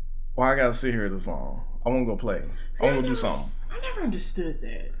 Why I gotta sit here this long? I want to go play. I want to do something. I never understood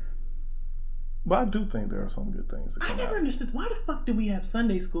that. But I do think there are some good things that come out. I never understood. Why the fuck did we have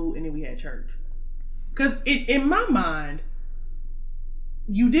Sunday school and then we had church? Because in my mind,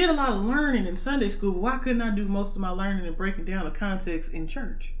 you did a lot of learning in Sunday school, but why couldn't I do most of my learning and breaking down the context in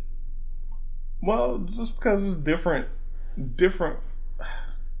church? Well, just because it's different.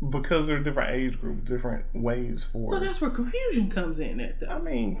 because they're different age groups, different ways for. So that's where confusion comes in at, though. I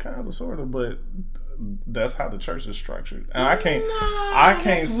mean, kind of, sort of, but that's how the church is structured, and I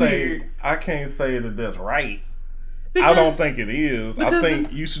can't say that that's right. I don't think it is. I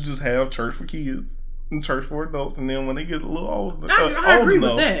think you should just have church for kids and church for adults, and then when they get a little older, I agree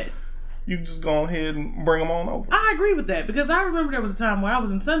with that. You just go ahead and bring them on over. I agree with that because I remember there was a time where I was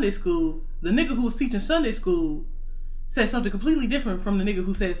in Sunday school. The nigga who was teaching Sunday school said something completely different from the nigga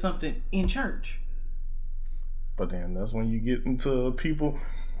who said something in church. But then that's when you get into people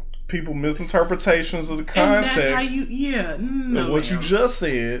misinterpretations of the context. And that's how you, what you just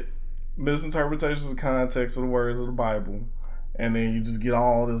said, misinterpretations of the context of the words of the Bible, and then you just get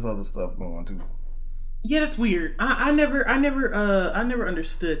all this other stuff going too. Yeah, that's weird. I never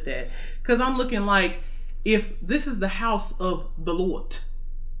understood that because I'm looking like if this is the house of the Lord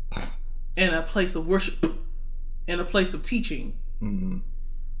and a place of worship and a place of teaching,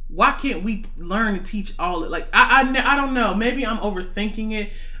 why can't we learn to teach all it? Like I don't know. Maybe I'm overthinking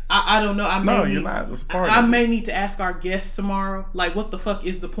it. I don't know. You're not. That's part I may need to ask our guests tomorrow. Like, what the fuck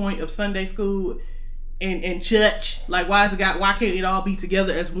is the point of Sunday school and church? Like, why can't it all be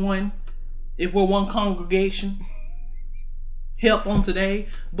together as one? If we're one congregation, help on today.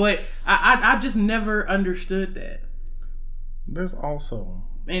 But I just never understood that. There's also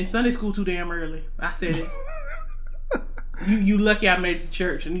and Sunday school too damn early. I said it. you lucky I made it to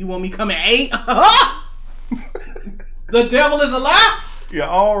church, and you want me to come at 8? The devil is a lie. You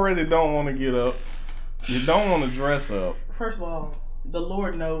already don't want to get up. You don't want to dress up. First of all, the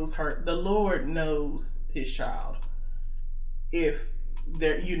Lord knows her. The Lord knows His child. If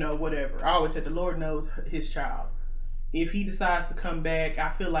there, whatever. I always said the Lord knows His child. If He decides to come back,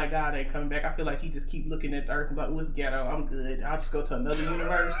 I feel like God ain't coming back. I feel like He just keep looking at the earth and like, "What's ghetto? I'm good. I'll just go to another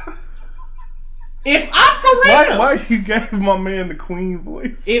universe." If I'm for real, why you gave my man the queen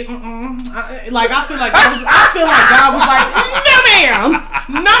voice? I feel like God was like, "No, ma'am,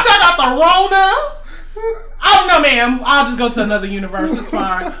 not talking about the Rona." Oh no, ma'am! I'll just go to another universe. It's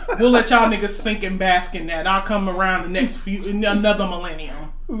fine. We'll let y'all niggas sink and bask in that. I'll come around the next another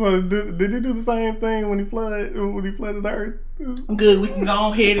millennium. So did he do the same thing when he flooded the earth? Good. We can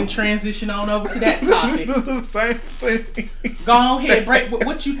go ahead and transition on over to that topic. The same thing. Go ahead, break.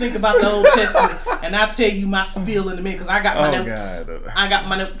 What you think about the Old Testament? And I'll tell you my spiel in a minute because I got my notes. God. I got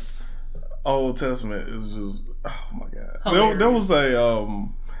my notes. Old Testament is just my God.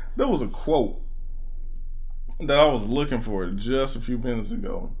 There was a quote that I was looking for just a few minutes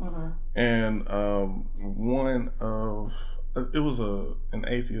ago, and it was an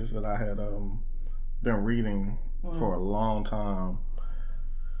atheist that I had been reading for a long time,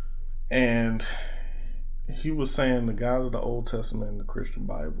 and he was saying the God of the Old Testament in the Christian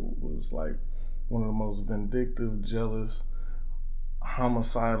Bible was like one of the most vindictive, jealous,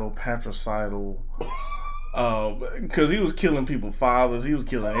 homicidal, patricidal. Because he was killing people's fathers, he was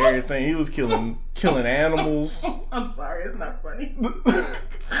killing everything, he was killing animals. I'm sorry, it's not funny.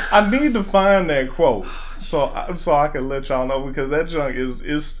 I need to find that quote so I can let y'all know, because that junk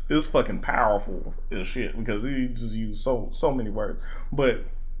is fucking powerful as shit, because he just used so many words. But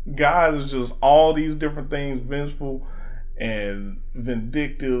God is just all these different things: vengeful and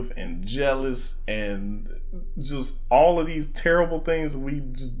vindictive and jealous, and just all of these terrible things we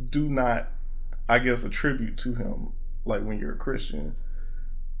just do not, I guess, attribute to him. Like when you're a Christian,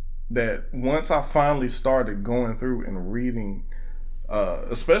 that once I finally started going through and reading,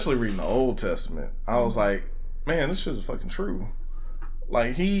 especially reading the Old Testament, I was like, man, this shit is fucking true.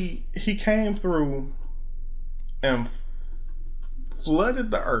 Like he came through and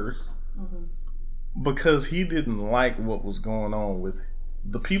flooded the earth because he didn't like what was going on with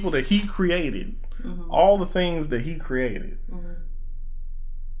the people that he created, all the things that he created.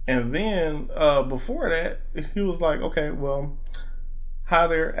 And then before that, he was like, okay, well, hi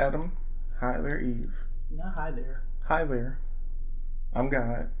there, Adam. Hi there, Eve. Not hi there. Hi there. I'm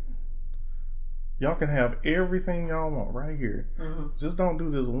God. Y'all can have everything y'all want right here. Just don't do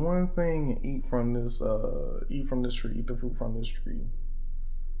this one thing and eat from this tree, eat the fruit from this tree.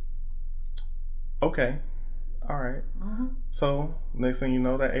 Okay. All right. So next thing you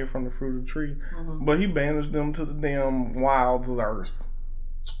know, they ate from the fruit of the tree. But he banished them to the damn wilds of the earth.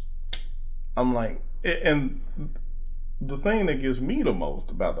 I'm like, and the thing that gets me the most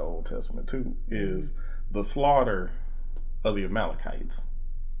about the Old Testament too is the slaughter of the Amalekites.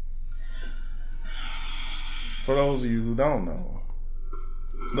 For those of you who don't know,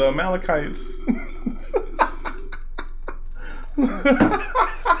 the Amalekites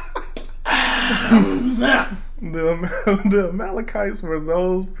the Amalekites were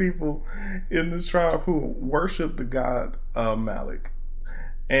those people in this tribe who worshiped the god Malek.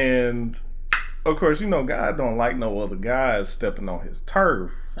 And of course, you know, God don't like no other guys stepping on his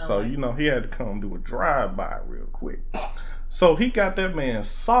turf. So, you know, he had to come do a drive-by real quick. So he got that man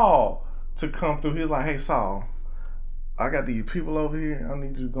Saul to come through. He was like, hey, Saul, I got these people over here. I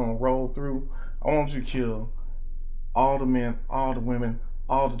need you to go roll through. I want you to kill all the men, all the women,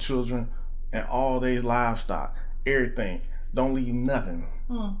 all the children, and all their livestock. Everything. Don't leave nothing.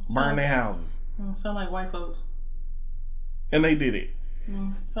 Burn their houses. Sound like white folks. And they did it.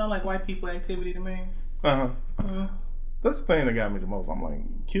 Sound like white people activity to me. That's the thing that got me the most. I'm like,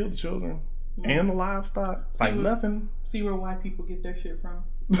 kill the children and the livestock. Like nothing. See where white people get their shit from.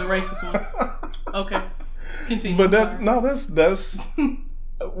 The racist ones. Okay. Continue. But that's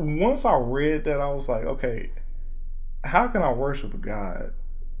once I read that, I was like, okay, how can I worship a God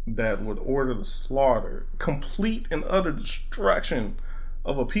that would order the slaughter, complete and utter destruction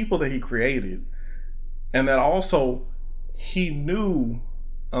of a people that he created, and that also he knew,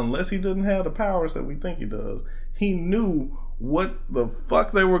 unless he didn't have the powers that we think he does, he knew what the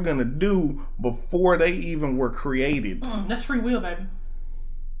fuck they were gonna do before they even were created. That's free will, baby.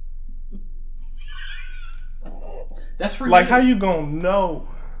 That's free will. Like, how you gonna know?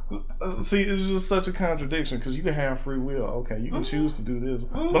 See, it's just such a contradiction, because you can have free will. Okay, you can choose to do this,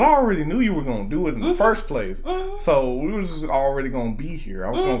 but I already knew you were gonna do it in the first place. So we were just already gonna be here.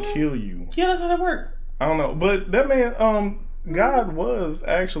 I was gonna kill you. Yeah, that's how that worked. I don't know, but that man, God was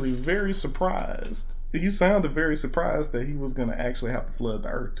actually very surprised. He sounded very surprised that he was gonna actually have to flood the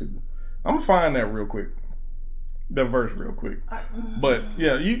earth too. I'm gonna find that real quick, that verse real quick. But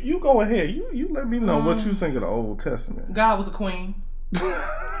yeah, you go ahead. You let me know what you think of the Old Testament. God was a queen.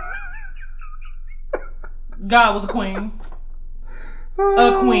 God was a queen.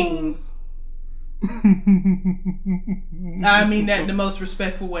 A queen. I mean that in the most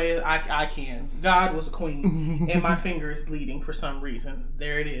respectful way I can. God was a queen. And my finger is bleeding for some reason.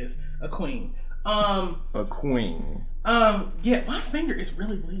 There it is. A queen. A queen. Yeah, my finger is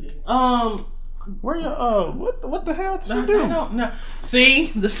really bleeding. Where you what the hell did you do? I don't know.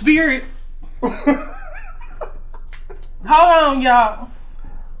 See, the spirit. Hold on, y'all.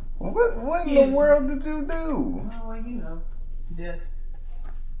 What in the world did you do? Oh, well, you know, death.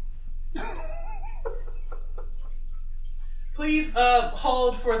 Please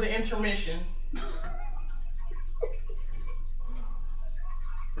hold for the intermission.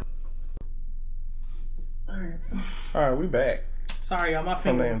 Alright, we back. Sorry, y'all, my From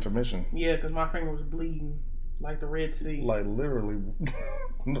finger. the intermission. Yeah, because my finger was bleeding like the Red Sea. Like literally.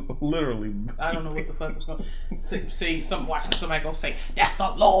 Literally. I don't know what the fuck was going on. See, watching somebody go say, that's the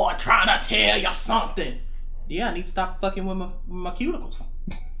Lord trying to tell you something. Yeah, I need to stop fucking with my cuticles.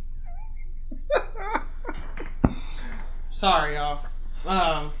 Sorry, y'all.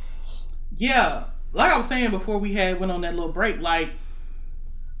 Yeah, like I was saying before we went on that little break, like,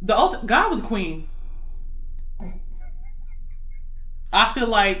 God was a queen. I feel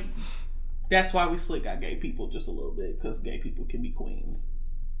like that's why we slick got gay people just a little bit, because gay people can be queens.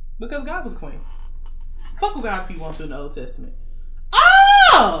 Because God was a queen. Fuck with God if you want to in the Old Testament.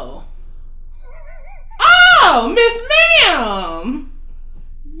 Oh, Miss Ma'am,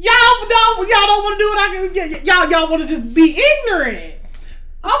 y'all don't want to do it. Y'all want to just be ignorant.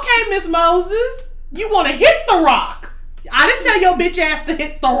 Okay, Miss Moses, you want to hit the rock. I didn't tell your bitch ass to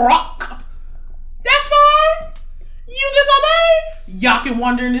hit the rock. That's fine. You disobey? Y'all can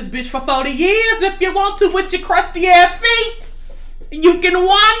wander in this bitch for 40 years if you want to with your crusty ass feet. You can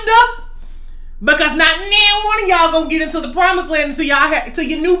wander. Because not now one of y'all gonna get into the promised land until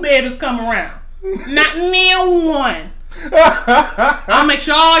your new babies come around. Not now one. I'll make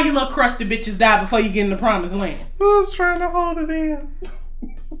sure all you little crusty bitches die before you get in the promised land. I was trying to hold it in.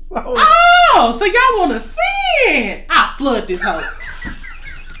 So y'all wanna sin? I'll flood this hoe.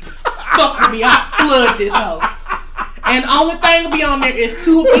 Fuck with me, I'll flood this hoe. And the only thing will be on there is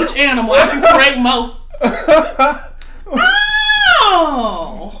 2 of each animal. I can create more.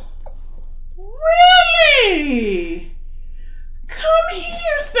 Oh, really? Come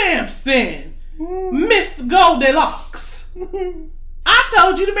here, Samson. Miss Goldilocks. I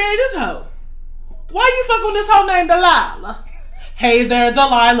told you to marry this hoe. Why you fuck with this hoe named Delilah? Hey there,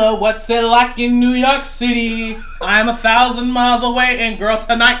 Delilah, what's it like in New York City? I'm 1,000 miles away, and girl,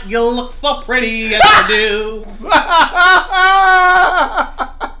 tonight you look so pretty, yes I do.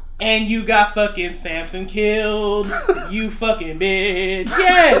 And you got fucking Samson killed, you fucking bitch.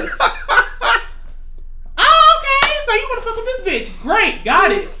 Yes. Oh, okay, so you wanna fuck with this bitch? Great,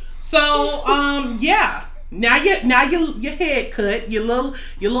 got it. So, yeah. Now your head cut, your little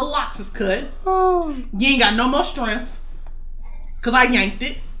locks is cut. You ain't got no more strength. Cause I yanked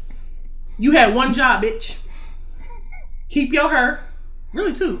it. You had one job, bitch. Keep your hair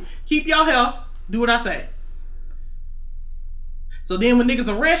Really, too. Keep your health. Do what I say. So then when niggas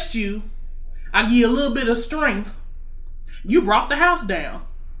arrest you, I give you a little bit of strength. You brought the house down.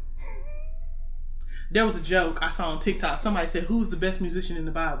 There was a joke I saw on TikTok. Somebody said, who's the best musician in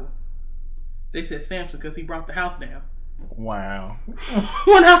the Bible? They said Samson because he brought the house down. Wow.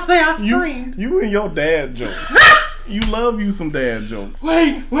 When I say I screamed. You and your dad jokes. You love you some dad jokes.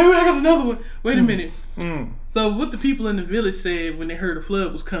 Wait, I got another one. Wait a minute. So what the people in the village said when they heard a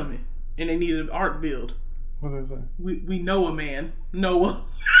flood was coming and they needed an ark built. What did they say? We know a man. Noah.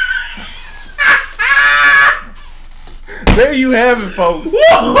 There you have it, folks.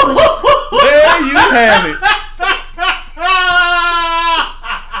 There you have it.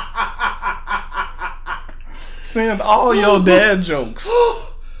 Send all your dad jokes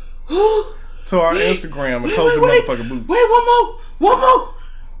to our Instagram and Cozy Motherfucking Boots. Wait, one more.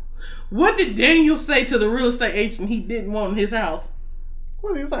 What did Daniel say to the real estate agent he didn't want in his house?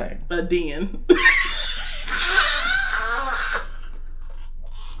 What did he say? A den.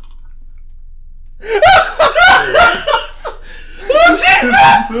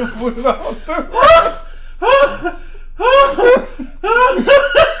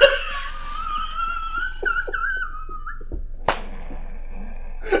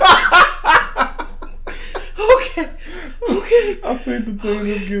 Okay. I think the thing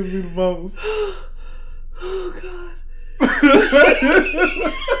that's giving me the most. Oh God.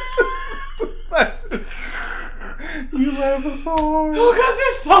 You laughing so hard. Oh, cause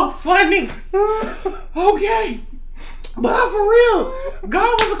it's so funny. Okay. But for real,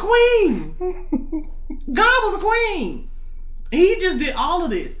 God was a queen. God was a queen. He just did all of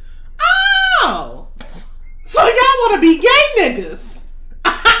this. Oh. So y'all want to be gay niggas.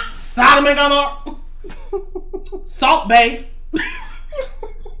 Sodom and Gomorrah. Salt Bay.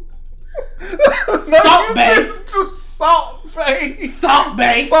 Salt Bay. Salt Bay. Salt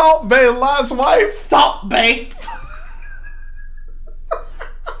Bay. Salt Bay, Lot's wife. Salt Bay.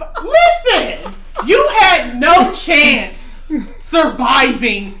 Listen, you had no chance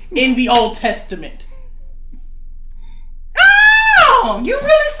surviving in the Old Testament. Oh, you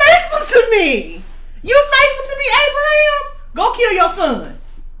really faithful to me. You faithful to me, Abraham? Go kill your son.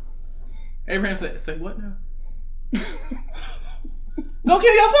 Abraham said, say what now? Go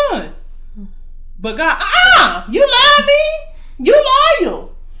kill your son. But God, you love me. You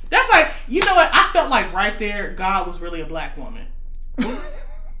loyal. That's like, you know what? I felt like right there, God was really a black woman.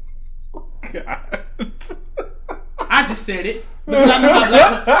 God. I just said it. Because I know I'm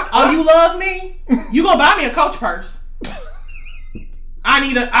black. Oh, you love me? You gonna buy me a Coach purse.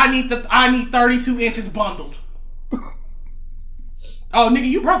 I need 32 inches bundled. Oh, nigga,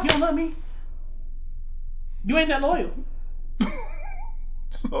 you broke. You don't love me. You ain't that loyal.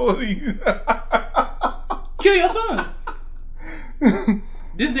 So you kill your son.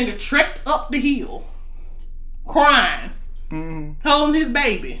 This nigga trekked up the hill, crying, holding his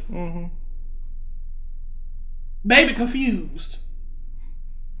baby. Baby confused.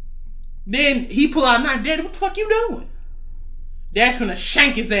 Then he pull out a knife. Daddy, what the fuck you doing? Dad's gonna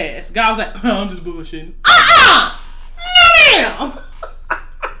shank his ass. God was like, I'm just bullshitting. No, ma'am.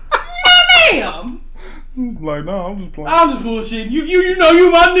 No, ma'am. He's like, no, I'm just playing. I'm just bullshitting. You know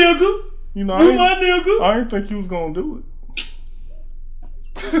you my nigga. You know, you my nigga. I didn't think you was gonna do it.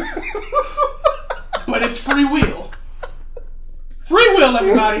 But it's free will. Free will,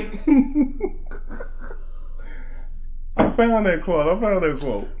 everybody. I found that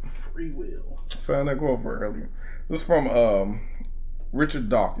quote. Free will. I found that quote for earlier. This is from Richard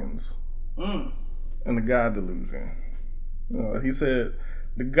Dawkins and the God Delusion. He said,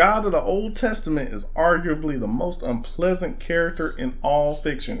 the God of the Old Testament is arguably the most unpleasant character in all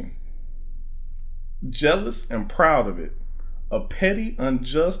fiction. Jealous and proud of it. A petty,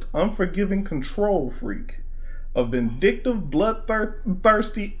 unjust, unforgiving control freak. A vindictive,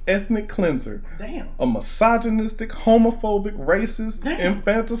 bloodthirsty ethnic cleanser. Damn. A misogynistic, homophobic, racist,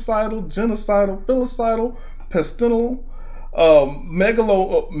 infanticidal, genocidal, filicidal, pestilential,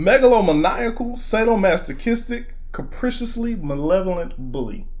 megalomaniacal, sadomasochistic, capriciously malevolent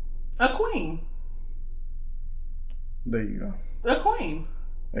bully. A queen. There you go. A queen.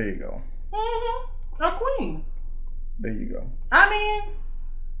 There you go. A queen. There you go. I mean,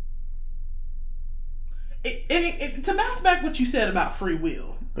 to bounce back what you said about free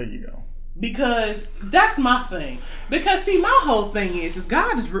will. There you go. Because that's my thing. Because see, my whole thing is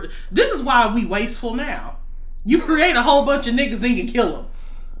God is. This is why we wasteful now. You create a whole bunch of niggas, then you kill them.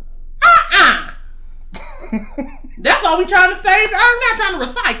 That's all we trying to save. I'm not trying to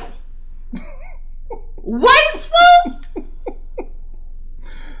recycle. Wasteful.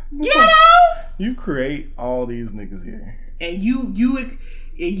 You know. You create all these niggas here. And you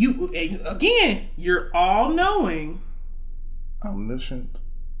again, you're all knowing, omniscient,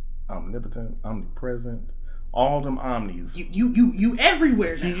 omnipotent, omnipresent, all them omnis. You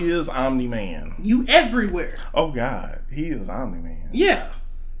everywhere now. He is Omni-Man. You everywhere. Oh God, he is Omni-Man. Yeah.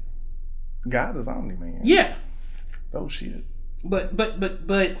 God is Omni-Man. Yeah. Oh shit. But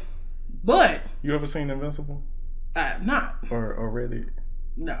you ever seen Invincible? Not. Or read it?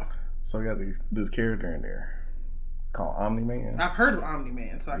 No. So I got this character in there called Omni-Man. I've heard of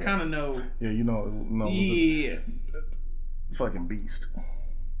Omni-Man, so I kind of know. Yeah, you know. Yeah. Fucking beast.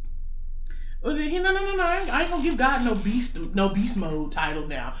 No. I ain't gonna give God no beast mode title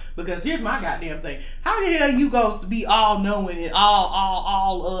now, because here's my goddamn thing. How the hell you supposed to be all knowing and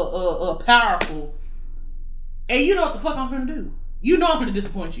all powerful, and you know what the fuck I'm gonna do? You know I'm gonna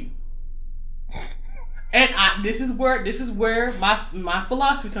disappoint you. And this is where my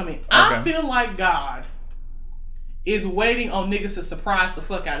philosophy come in. Okay. I feel like God is waiting on niggas to surprise the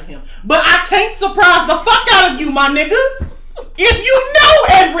fuck out of him, but I can't surprise the fuck out of you, my nigga. If you know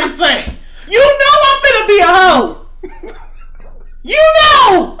everything. You know I'm finna be a hoe. You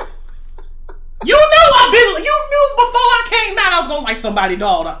know I've been. You knew before I came out I was gonna like somebody's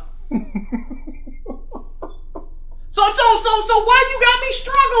daughter. So why you got me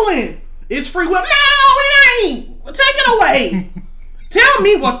struggling? It's free will. No, it ain't. Take it away. Tell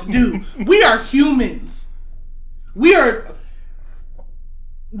me what to do. We are humans. We're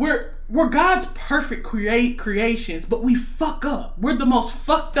God's perfect creations, but we fuck up. We're the most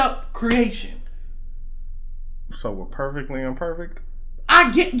fucked up creation. So we're perfectly imperfect?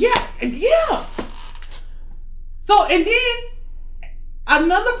 Yeah. So, and then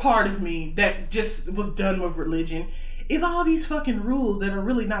another part of me that just was done with religion is all these fucking rules that are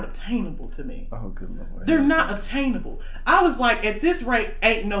really not obtainable to me. Oh, good Lord. They're not obtainable. I was like, at this rate,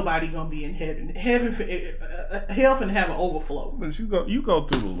 ain't nobody gonna be in heaven. Hell finna have an overflow. But you go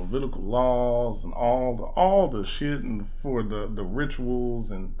through the Levitical laws and all the shit and for the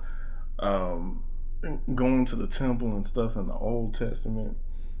rituals and going to the temple and stuff in the Old Testament.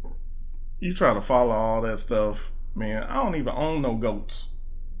 You try to follow all that stuff, man. I don't even own no goats.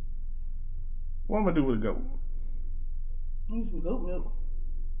 What am I gonna do with a goat? Some goat milk.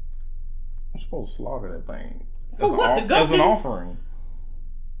 I'm supposed to slaughter that thing as an offering.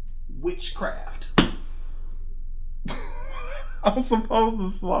 Witchcraft. I'm supposed to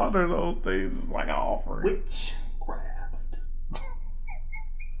slaughter those things as like an offering. Witchcraft.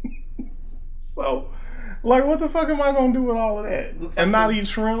 So, like, what the fuck am I gonna do with all of that? And not eat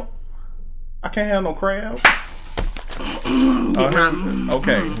shrimp? I can't have no crab.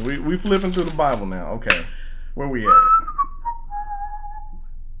 Okay, we flipping through the Bible now. Okay, where we at?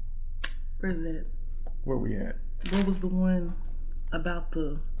 Where's that? Where we at? What was the one about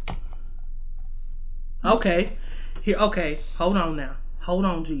the... Okay. Here, okay. Hold on now. Hold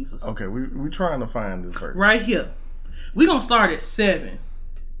on, Jesus. Okay, we trying to find this verse. Right here. We're gonna start at 7.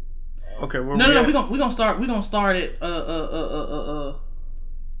 Okay, we're gonna start at we're gonna start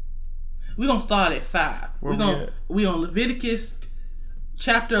at 5. We on Leviticus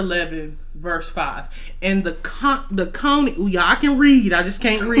chapter 11 verse 5. And the coney, y'all, I can read, I just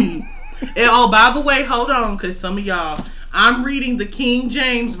can't read. And oh, by the way, hold on, because some of y'all, I'm reading the King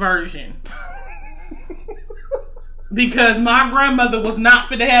James version. Because my grandmother was not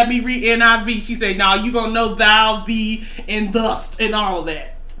fit to have me read NIV. She said, "No, you gonna know thou, thee, and thus, and all of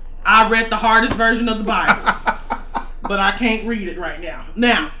that." I read the hardest version of the Bible, but I can't read it right now.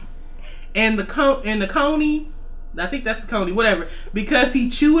 Now, and the coney, I think that's the coney, whatever. Because he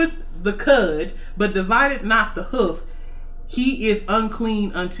cheweth the cud, but divideth not the hoof, he is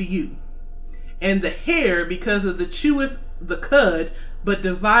unclean unto you. And the hare, because of the cheweth the cud, but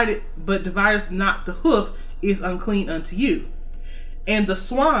divideth not the hoof, is unclean unto you. And the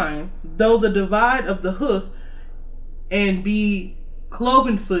swine, though the divide of the hoof, and be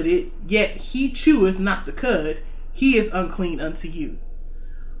cloven-footed, yet he cheweth not the cud, he is unclean unto you.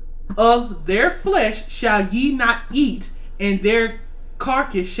 Of their flesh shall ye not eat, and their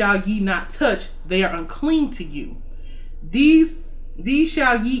carcass shall ye not touch, they are unclean to you. These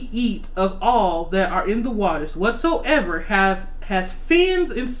shall ye eat of all that are in the waters, whatsoever hath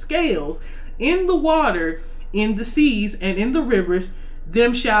fins and scales in the water, in the seas, and in the rivers,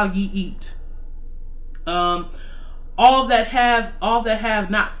 them shall ye eat. All that have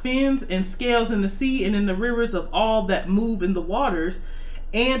not fins and scales in the sea and in the rivers, of all that move in the waters,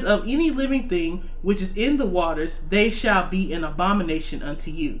 and of any living thing which is in the waters, they shall be an abomination unto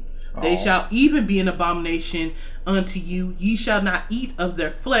you. They shall even be an abomination unto you. Ye shall not eat of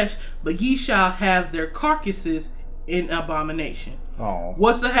their flesh, but ye shall have their carcasses in abomination. Oh.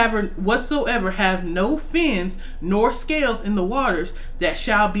 Whatsoever have no fins nor scales in the waters, that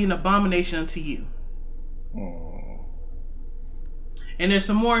shall be an abomination unto you. And there's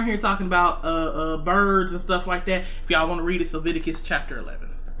some more in here talking about birds and stuff like that. If y'all want to read it, it's Leviticus chapter 11.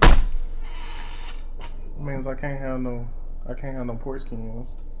 It means I can't have no pork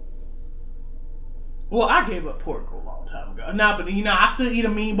skins. Well, I gave up pork a long time ago. Nah, but I still eat a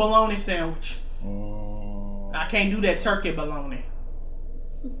mean bologna sandwich. I can't do that turkey bologna.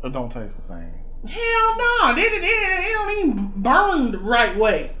 It don't taste the same. Hell no, it don't even burn the right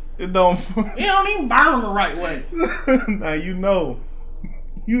way. It don't. It don't even burn the right way. Now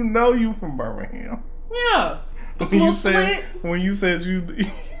you from Birmingham. Yeah. When you said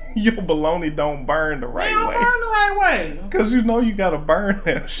your bologna don't burn the right way. It don't burn the right way. Cause you gotta burn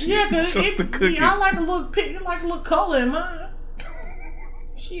that shit. Yeah, cause just to cook it. I like a little color in mine.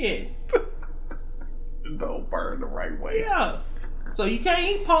 Shit. It don't burn the right way. Yeah. So you can't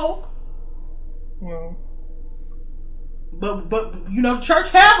eat pork. Well. But the church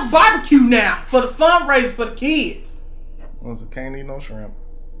have a barbecue now for the fundraiser for the kids. Well, so can't eat no shrimp.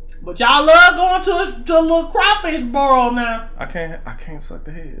 But y'all love going to a little crawfish boil now. I can't suck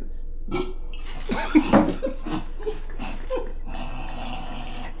the heads.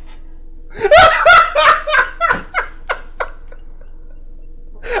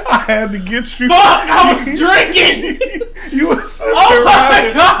 I had to get you. Fuck! I was drinking. You were sipping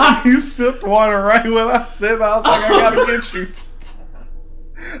my God. You sipped water right when I said. I was like, I gotta get you.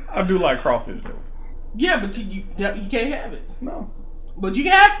 I do like crawfish though. Yeah, but you can't have it. No. But you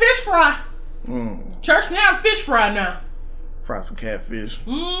can have fish fry. Church can have fish fry now. Fry some catfish.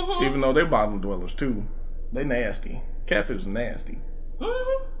 Mm-hmm. Even though they're bottom dwellers too. They nasty. Catfish is nasty.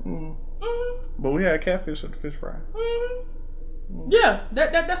 Mm-hmm. Mm-hmm. But we had catfish at the fish fry. Mm-hmm. Yeah,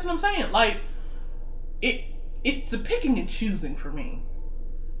 that's what I'm saying. Like, it's a picking and choosing for me.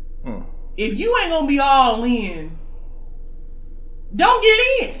 If you ain't gonna be all in, don't get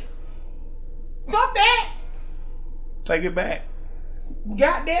in. Fuck that. Take it back.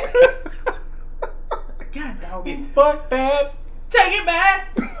 Got that? God dog it. Fuck that. Take it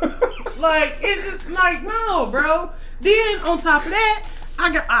back. Like, it's just like, no, bro. Then on top of that, I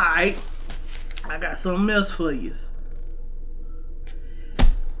got something else for you.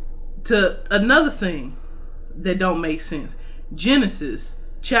 To another thing that don't make sense. Genesis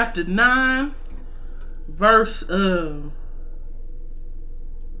chapter 9 verse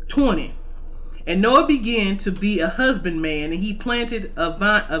 20. And Noah began to be a husbandman, and he planted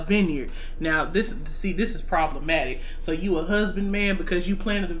a vineyard. Now this is problematic. So you a husbandman because you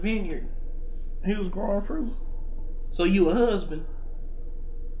planted a vineyard? He was growing fruit. So you a husband?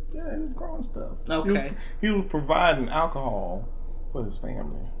 Yeah, he was growing stuff. Okay. He was providing alcohol for his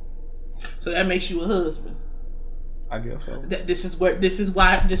family. So that makes you a husband. I guess so. This is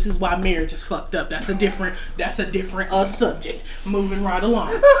why marriage is fucked up. That's a different subject. Moving right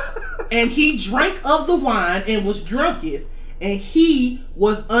along. And he drank of the wine and was drunketh, and he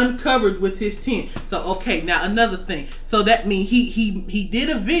was uncovered with his tent. So okay, now another thing. So that means he did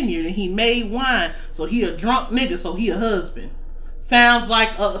a vineyard and he made wine. So he a drunk nigga. So he a husband. Sounds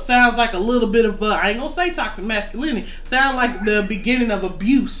like a little bit of I ain't gonna say toxic masculinity. Sound like the beginning of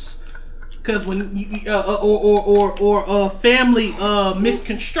abuse. Because when you or family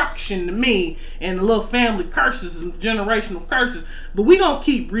misconstruction to me, and a little family curses and generational curses, but we gonna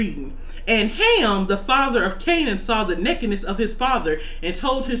keep reading. And Ham, the father of Canaan, saw the nakedness of his father, and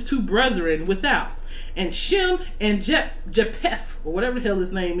told his two brethren without. And Shem and Japheth, or whatever the hell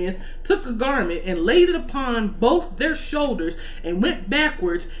his name is, took a garment and laid it upon both their shoulders, and went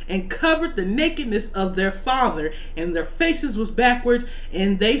backwards and covered the nakedness of their father, and their faces was backwards,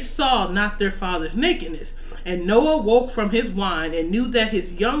 and they saw not their father's nakedness. And Noah woke from his wine, and knew that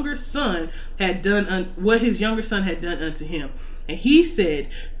his younger son had done what his younger son had done unto him. And he said,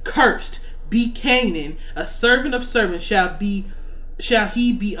 "Cursed be Canaan, a servant of servants shall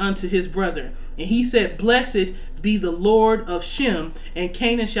he be unto his brother." And he said, "Blessed be the Lord of Shem, and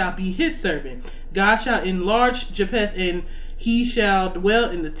Canaan shall be his servant. God shall enlarge Japheth, and he shall dwell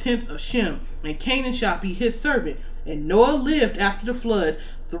in the tent of Shem, and Canaan shall be his servant." And Noah lived after the flood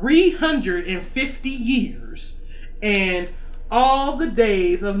 350 years, and all the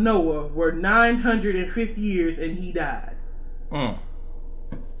days of Noah were 950 years, and he died.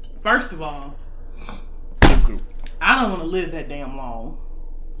 First of all, I don't want to live that damn long.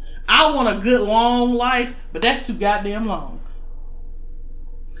 I want a good long life, but that's too goddamn long.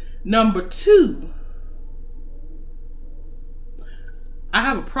 Number two, I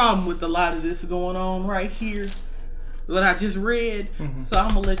have a problem with a lot of this going on right here. what I just read. So I'm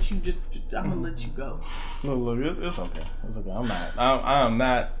gonna let you let you go. Look, it's okay. It's okay. I'm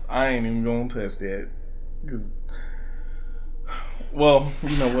not. I ain't even gonna touch that. Well,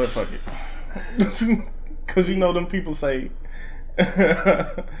 you know what? Fuck it. Because you know them people say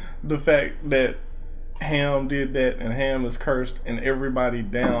the fact that Ham did that and Ham is cursed and everybody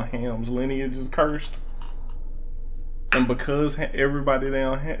down Ham's lineage is cursed. And because everybody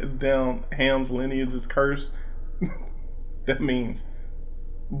down Ham's lineage is cursed, that means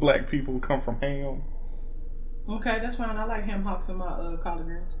black people come from Ham. Okay, that's fine. I like ham hocks in my collard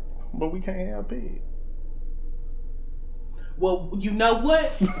greens. But we can't have pig. Well, you know what?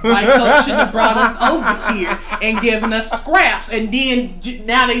 White folks should have brought us over here and given us scraps. And then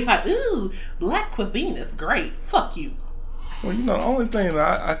now they like, ooh, black cuisine is great. Fuck you. Well, you know, the only thing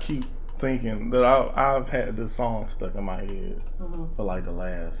that I keep thinking that I've had this song stuck in my head for like the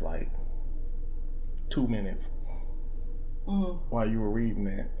last 2 minutes while you were reading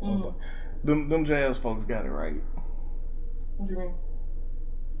that. I was like, them jazz folks got it right. What do you mean?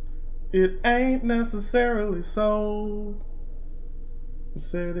 It ain't necessarily so.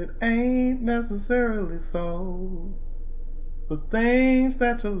 Said it ain't necessarily so. The things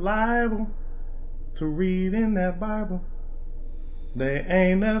that you're liable to read in that Bible, they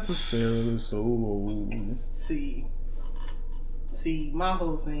ain't necessarily so. See, my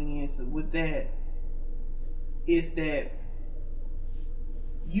whole thing is with that is that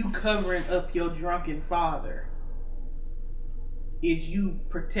you covering up your drunken father is you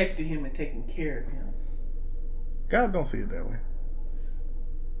protecting him and taking care of him. God don't see it that way.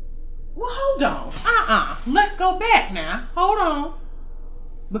 Well, hold on. Let's go back now. Hold on.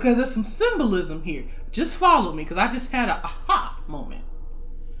 Because there's some symbolism here. Just follow me, because I just had a aha moment.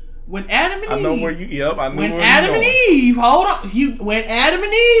 When Adam and Eve... I know where you... Yep, I know where you're going. When Adam and Eve... Hold on. When Adam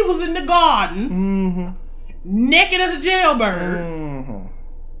and Eve was in the garden, naked as a jailbird.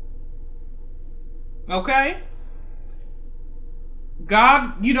 Okay?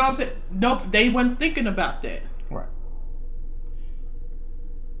 God, you know what I'm saying? Nope, they weren't thinking about that. Right.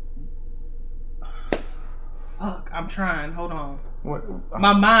 Fuck, I'm trying. Hold on. What?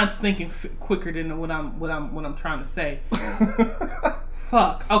 My mind's thinking quicker than what I'm trying to say.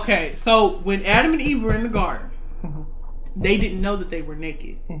 Fuck. Okay, so when Adam and Eve were in the garden, they didn't know that they were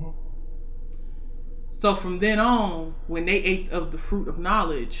naked. So from then on, when they ate of the fruit of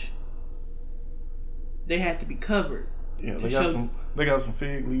knowledge, they had to be covered. Yeah, they got some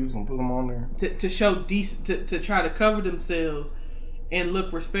fig leaves and put them on there to show decent, to try to cover themselves and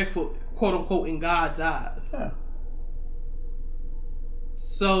look respectful, quote unquote, in God's eyes. Yeah.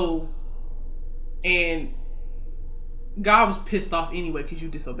 So, and God was pissed off anyway because you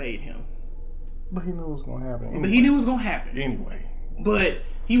disobeyed him. But he knew it was going to happen anyway. But he knew it was going to happen. Anyway. But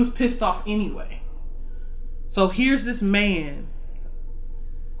he was pissed off anyway. So here's this man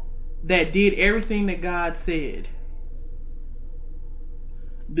that did everything that God said.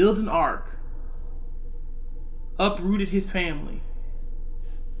 Built an ark. Uprooted his family.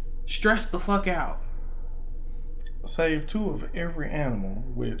 Stressed the fuck out. Saved 2 of every animal,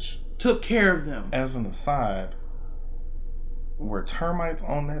 which... Took care of them. As an aside, were termites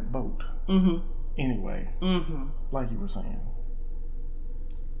on that boat. Anyway. Like you were saying.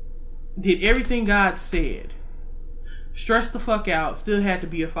 Did everything God said. Stressed the fuck out. Still had to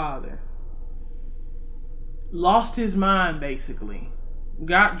be a father. Lost his mind, basically.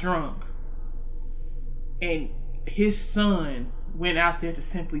 Got drunk. And his son went out there to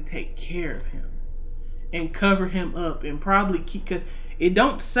simply take care of him. And cover him up. And probably keep... Because it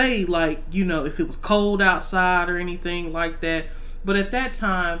don't say, like, you know, if it was cold outside or anything like that. But at that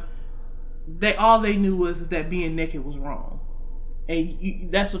time, all they knew was that being naked was wrong.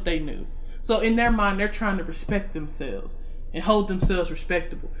 And that's what they knew. So in their mind, they're trying to respect themselves and hold themselves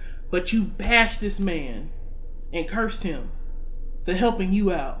respectable. But you bashed this man and cursed him for helping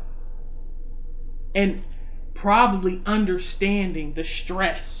you out. And probably understanding the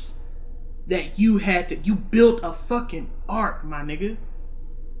stress that you had to... You built a fucking ark, my nigga.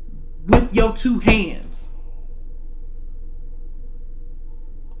 With your 2 hands.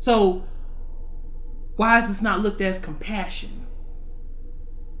 So, why is this not looked as compassion?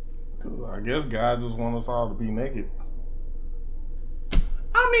 I guess God just wants us all to be naked.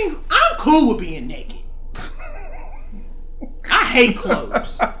 I mean, I'm cool with being naked. I hate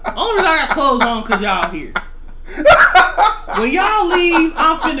clothes. Only reason I got clothes on because y'all here. When y'all leave,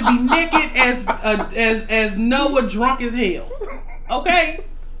 I'm finna be naked as Noah, drunk as hell. Okay?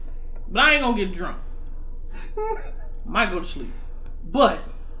 But I ain't gonna get drunk. Might go to sleep. But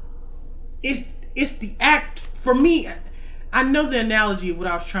it's the act. For me, I know the analogy of what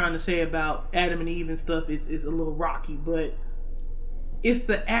I was trying to say about Adam and Eve and stuff is a little rocky, but it's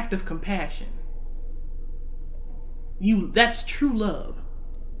the act of compassion. That's true love.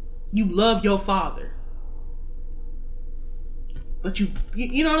 You love your father. But you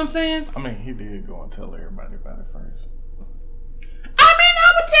know what I'm saying? I mean, he did go and tell everybody about it first. I mean,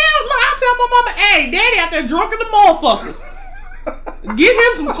 I'll tell my mama, hey, daddy out there drunk in the motherfucker. Get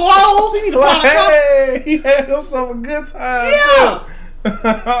him some clothes. He need to buy a couple. Hey, he had himself a good time. Yeah.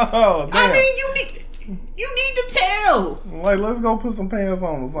 Oh, damn. I mean, you need to tell. Like, let's go put some pants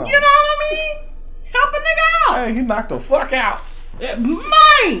on or something. You know what I mean? Help a nigga out. Hey, he knocked the fuck out.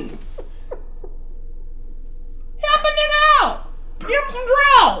 Mine. Help a nigga out. Give him some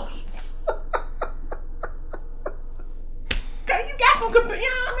draws. You got some good, you know what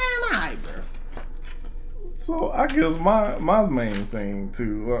I mean? All right, bro. So I guess my main thing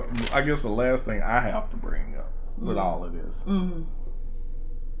too, I guess the last thing I have to bring up with all of this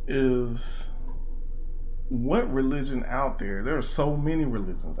is what religion out there, there are so many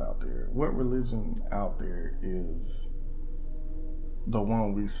religions out there, what religion out there is the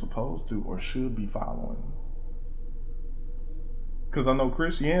one we supposed to or should be following? Because I know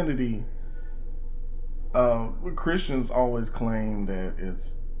Christianity, Christians always claim that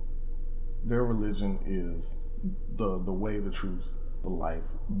it's their religion is the way, the truth, the life,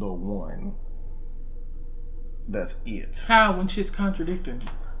 the one. That's it. How when shit's contradicting?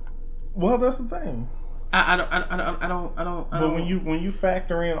 Well, that's the thing. I don't. But when you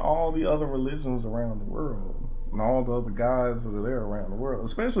factor in all the other religions around the world and all the other guys that are there around the world,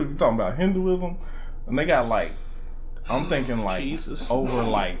 especially if you're talking about Hinduism, and they got like, I'm thinking like Jesus. over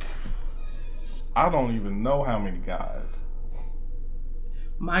like, I don't even know how many gods.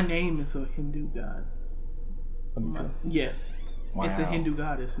 My name is a Hindu god. Yeah. Wow. It's a Hindu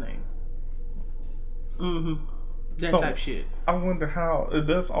goddess name. That type shit. I wonder how.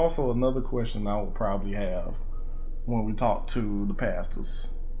 That's also another question I will probably have when we talk to the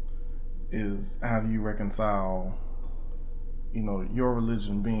pastors. Is how do you reconcile, your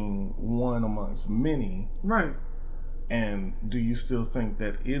religion being one amongst many, right? And do you still think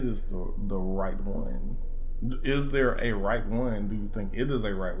that it is the right one? Is there a right one? Do you think it is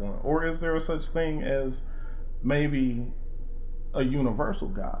a right one, or is there a such thing as maybe a universal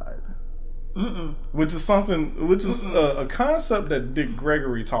God? Which is a concept that Dick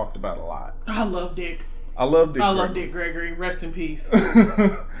Gregory talked about a lot. I love Dick. I love Dick Gregory. Rest in peace.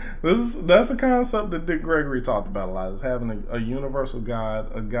 That's a concept that Dick Gregory talked about a lot, is having a universal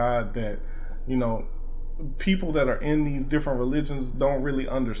God, a God that, people that are in these different religions don't really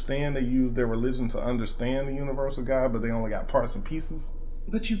understand. They use their religion to understand the universal God, but they only got parts and pieces.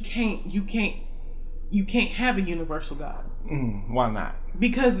 But you can't have a universal God. Why not?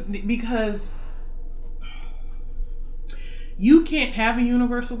 Because you can't have a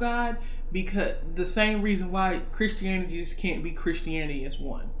universal God, because the same reason why Christianity just can't be Christianity as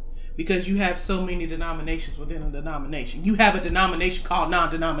one. Because you have so many denominations within a denomination. You have a denomination called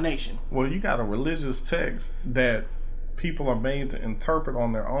non-denomination. Well, you got a religious text that people are made to interpret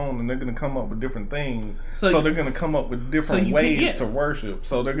on their own, and they're going to come up with different things. So they're going to come up with different ways to worship.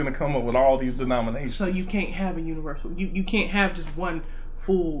 So they're going to come up with all these denominations. So you can't have a universal. You can't have just one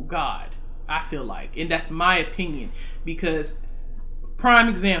full God, I feel like. And that's my opinion. Because, prime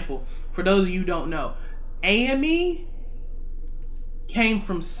example, for those of you who don't know, AME came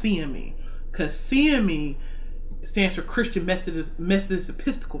from CME, because CME stands for Christian Methodist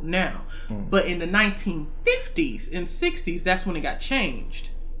Episcopal now. But in the 1950s and 60s, that's when it got changed.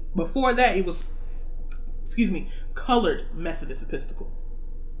 Before that, it was, Colored Methodist Episcopal.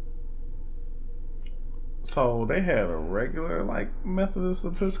 So they had a regular Methodist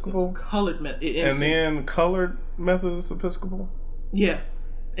Episcopal, colored and then Colored Methodist Episcopal. Yeah,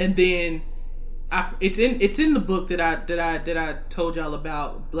 and then it's in the book that I told y'all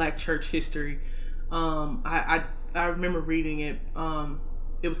about, Black Church History. I remember reading it.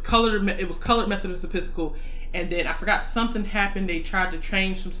 It was colored Methodist Episcopal, and then I forgot something happened. They tried to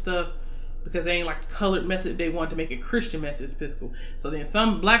change some stuff because they ain't like the colored method. They wanted to make it Christian Methodist Episcopal. So then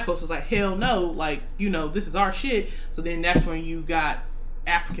some black folks was like, hell no, this is our shit. So then that's when you got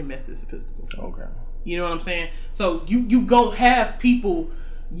African Methodist Episcopal. Okay. You know what I'm saying? So you gonna have people.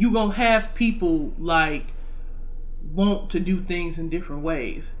 You gonna have people want to do things in different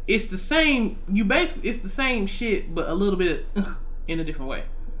ways. It's the same. It's the same shit, but a little bit in a different way.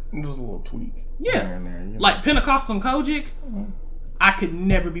 Just a little tweak. Yeah, there and there, like Pentecostal and Kojic. I could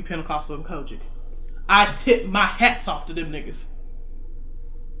never be Pentecostal and Kojic. I tip my hats off to them niggas.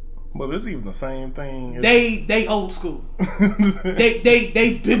 But it's even the same thing. They old school.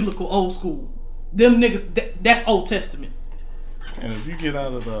 they biblical old school. Them niggas. That's Old Testament. And if you get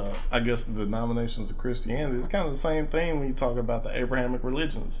out of the, I guess, the denominations of Christianity, it's kind of the same thing when you talk about the Abrahamic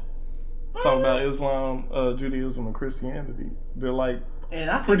religions. Talk about Islam, Judaism, and Christianity. They're like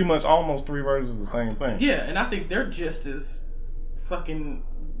pretty much almost three versions of the same thing. Yeah, and I think they're just as fucking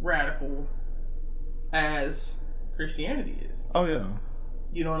radical as Christianity is. Oh yeah.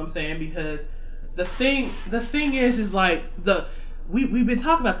 You know what I'm saying? Because the thing is like we've been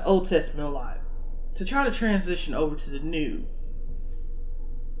talking about the Old Testament a lot. To try to transition over to the New,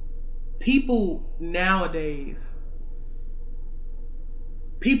 people nowadays,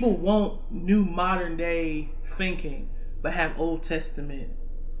 people want new modern day thinking, but have an Old Testament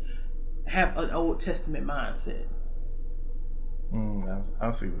mindset. I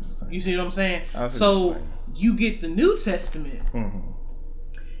see what you're saying. You see what I'm saying? I see what So you're saying. you get the New Testament, Mm-hmm.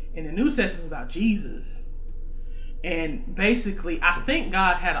 and the New Testament is about Jesus. And basically, I think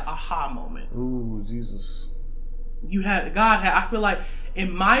God had an aha moment. Ooh, Jesus. I feel like,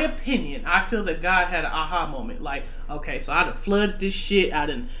 in my opinion, I feel that God had an aha moment. Like, okay, so I done flooded this shit. I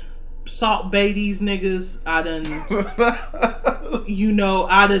done Salt Bay these niggas. I done,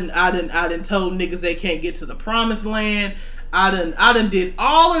 I done told niggas they can't get to the promised land. I done did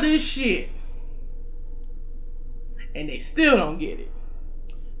all of this shit. And they still don't get it.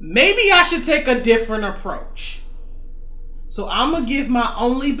 Maybe I should take a different approach. So I'm going to give my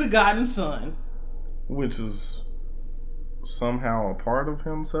only begotten son, which is somehow a part of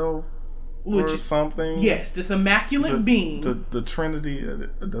himself or something. Yes, this immaculate being. The Trinity,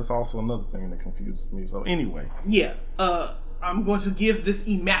 that's also another thing that confuses me. So anyway. Yeah. I'm going to give this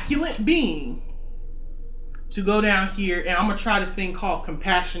immaculate being to go down here, and I'm going to try this thing called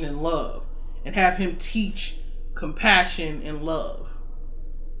compassion and love, and have him teach compassion and love.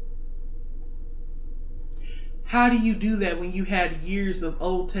 How do you do that when you had years of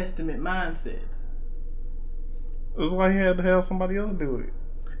Old Testament mindsets? That's why he had to have somebody else do it.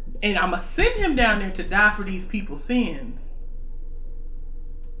 And I'm going to send him down there to die for these people's sins.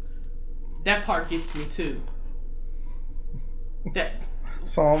 That part gets me too.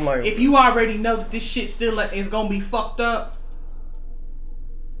 So I'm like, if you already know that this shit still is going to be fucked up,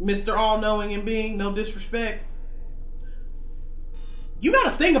 Mr. All-Knowing and Being, no disrespect, you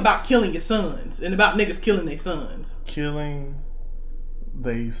got to think about killing your sons and about niggas killing their sons. Killing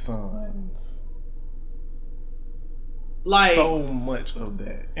their sons. Like, so much of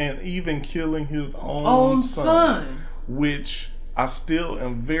that. And even killing his own son. Which I still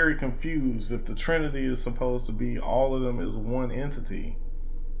am very confused if the Trinity is supposed to be all of them as one entity,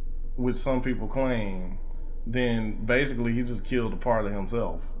 which some people claim, then basically he just killed a part of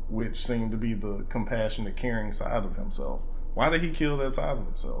himself, which seemed to be the compassionate, caring side of himself. Why did he kill that side of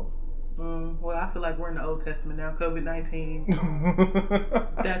himself? Well, I feel like we're in the Old Testament now.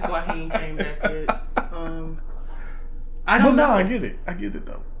 COVID-19. That's why he ain't came back yet. I don't know. I get it. I get it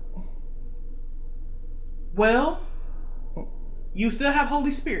though. Well, you still have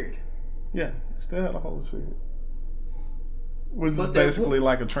Holy Spirit. Yeah, you still have the Holy Spirit. Which is basically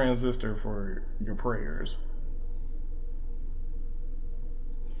like a transistor for your prayers.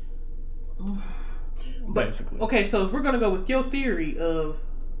 Basically. Okay, so if we're going to go with your theory of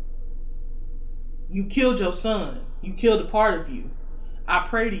you killed your son, you killed a part of you, I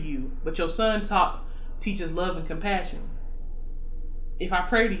pray to you, but your son teaches love and compassion. If I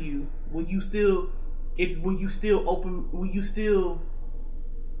pray to you, will you still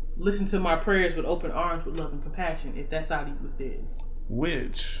listen to my prayers with open arms, with love and compassion, if that side of you was dead?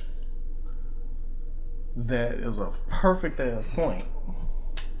 Which, that is a perfect ass point.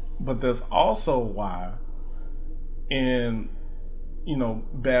 But that's also why in,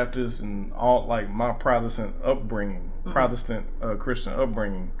 Baptist and all, like my Protestant upbringing, Protestant Christian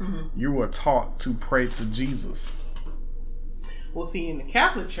upbringing, you were taught to pray to Jesus. Well, see, in the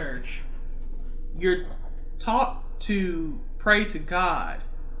Catholic Church, you're taught to pray to God,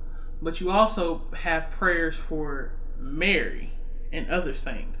 but you also have prayers for Mary and other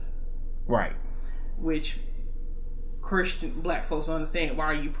saints. Right. Which Christian black folks don't understand. Why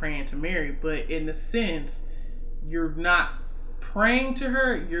are you praying to Mary? But in a sense, you're not praying to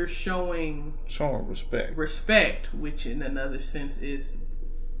her, you're showing respect, which in another sense is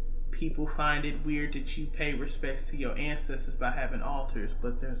people find it weird that you pay respects to your ancestors by having altars,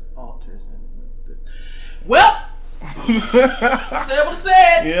 but there's altars in well, I said what I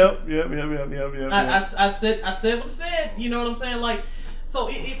said. Yep. I said what I said. You know what I'm saying? Like, so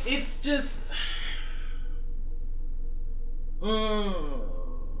it's just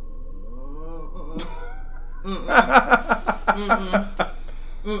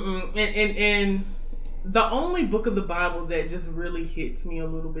And the only book of the Bible that just really hits me a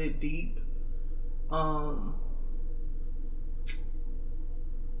little bit deep,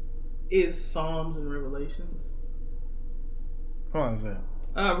 is Psalms and Revelations. Why is that?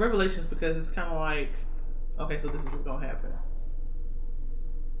 Revelations, because it's kind of like, okay, so this is what's gonna happen.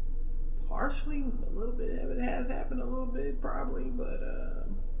 Partially, a little bit of it has happened, a little bit probably, but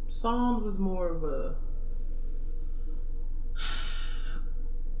Psalms is more of a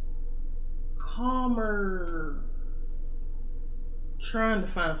calmer, trying to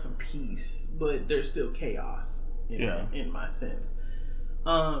find some peace, but there's still chaos in my sense.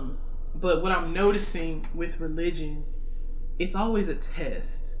 But what I'm noticing with religion, it's always a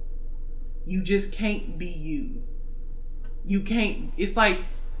test. You just can't be you. You can't. It's like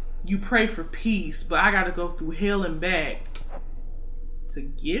you pray for peace, but I gotta go through hell and back to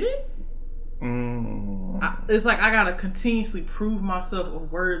get it. It's like I gotta continuously prove myself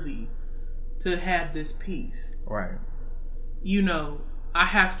worthy to have this peace. Right. You know, I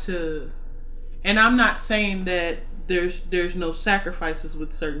have to, and I'm not saying that there's no sacrifices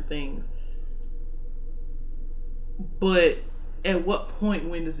with certain things, but at what point,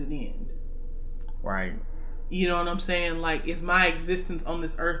 when does it end? Right. You know what I'm saying? Like, is my existence on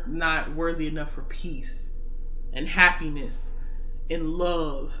this earth not worthy enough for peace and happiness and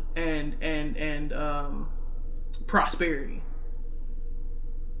love and prosperity?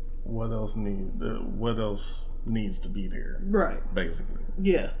 What else needs to be there? Right. Basically.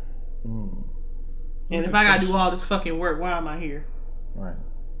 Yeah. And if I gotta do all this fucking work, why am I here? Right.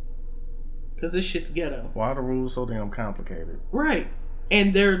 Because this shit's ghetto. Why are the rules so damn complicated? Right.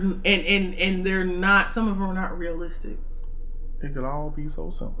 And they're not. Some of them are not realistic. It could all be so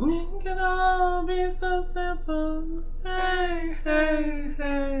simple. It could all be so simple. Hey, hey,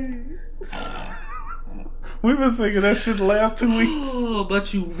 hey. We've been singing that shit the last 2 weeks. Oh,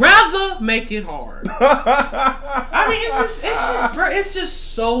 but you rather make it hard. I mean, it's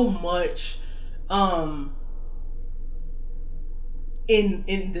just so much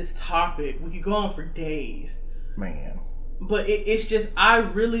in this topic. We could go on for days, man. But it's just, I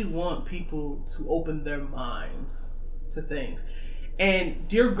really want people to open their minds to things. And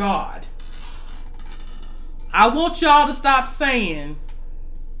dear God, I want y'all to stop saying,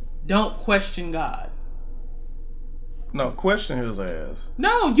 don't question God. No, question his ass.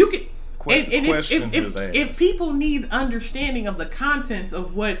 No, you can. Question his ass. If people need understanding of the contents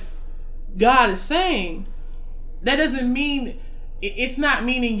of what God is saying, that doesn't mean, it's not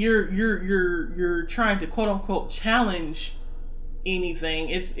meaning you're trying to quote unquote challenge anything.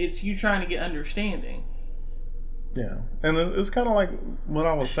 It's you trying to get understanding. Yeah, and it's kind of like what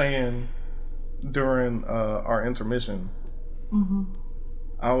I was saying during our intermission. Mm-hmm.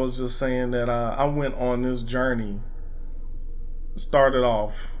 I was just saying that I went on this journey. Started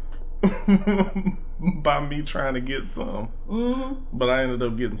off by me trying to get some, but I ended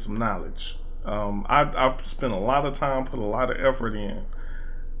up getting some knowledge. I spent a lot of time, put a lot of effort in.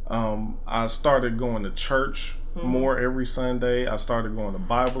 I started going to church more every Sunday. I started going to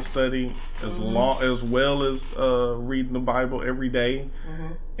Bible study as well as reading the Bible every day.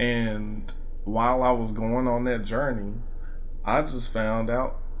 And while I was going on that journey, I just found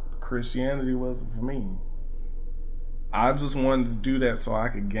out Christianity wasn't for me. I just wanted to do that so I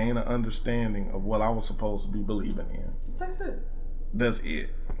could gain an understanding of what I was supposed to be believing in. That's it.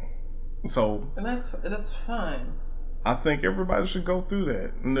 So, and that's fine. I think everybody should go through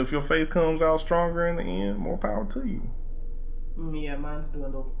that. And if your faith comes out stronger in the end, more power to you. Yeah, mine's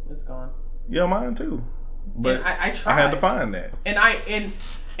dwindled. It's gone. Yeah, mine too. But I tried. I had to find that. And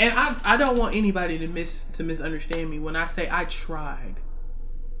I don't want anybody to misunderstand me when I say I tried.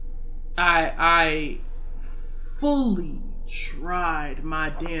 I fully tried my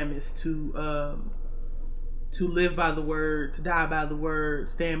damnedest to live by the word, to die by the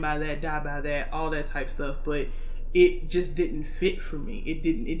word, stand by that, die by that, all that type stuff. But it just didn't fit for me. It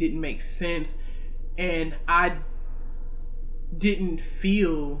didn't make sense, and I didn't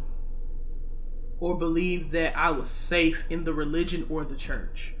feel or believe that I was safe in the religion or the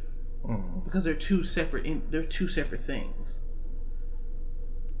church, because they're two separate things.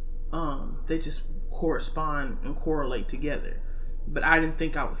 They just correspond and correlate together. But I didn't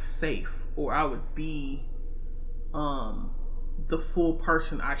think I was safe, or I would be the full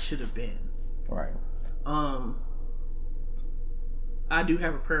person I should have been. Right. I do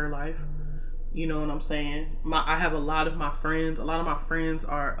have a prayer life. You know what I'm saying? I have a lot of my friends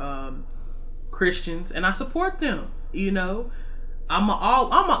are Christians, and I support them. You know,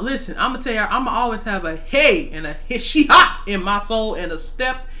 listen, I'm gonna tell you, I'm gonna always have a hey and a hishy-ha in my soul, and a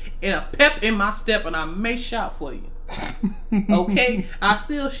step and a pep in my step, and I may shout for you. Okay? I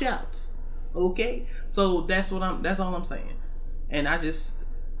still shouts. Okay? So that's all I'm saying. And I just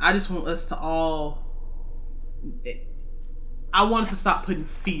want us to all, I want us to stop putting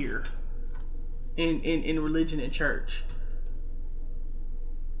fear in religion and church.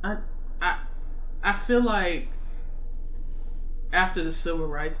 I feel like after the civil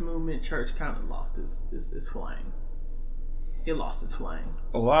rights movement, church kind of lost its flame. It lost its flame.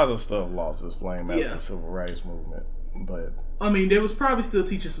 A lot of stuff lost its flame after the civil rights movement, but I mean, they was probably still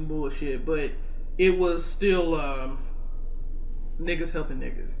teaching some bullshit, but it was still niggas helping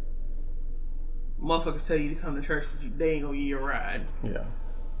niggas. Motherfuckers tell you to come to church, but they ain't gonna give you a ride. Yeah.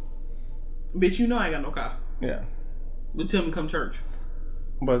 Bitch, you know I ain't got no car. Yeah. But tell me to come to church.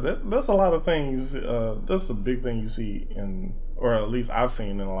 But that's a lot of things. That's a big thing you see in, or at least I've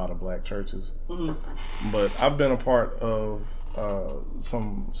seen in a lot of black churches. Mm-hmm. But I've been a part of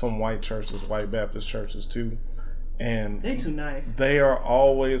some white churches, white Baptist churches too, and they too nice. They are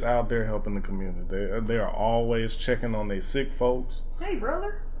always out there helping the community. They are always checking on their sick folks. Hey,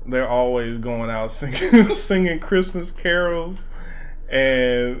 brother. They're always going out singing Christmas carols,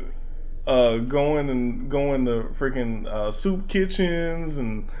 and going to freaking soup kitchens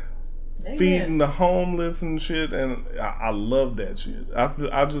and feeding the homeless and shit. And I love that shit.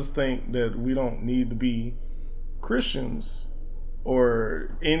 I just think that we don't need to be Christians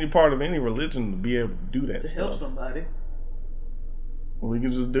or any part of any religion to be able to do that to stuff. Help somebody. We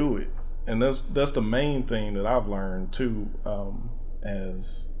can just do it, and that's the main thing that I've learned too,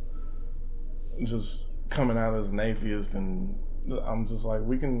 as just coming out as an atheist. And I'm just like,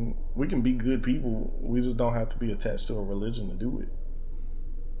 we can be good people. We just don't have to be attached to a religion to do it.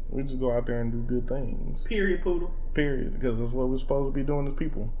 We just go out there and do good things. Period, poodle. Period. Because that's what we're supposed to be doing as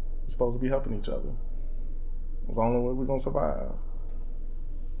people. We're supposed to be helping each other. It's the only way we're gonna survive.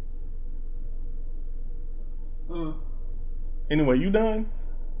 Anyway, you done?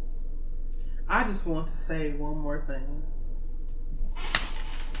 I just want to say one more thing.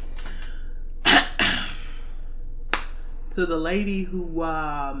 To the lady who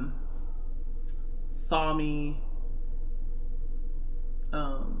saw me,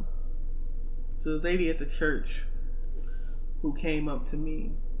 to the lady at the church who came up to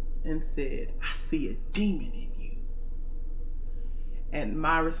me and said, "I see a demon in you." And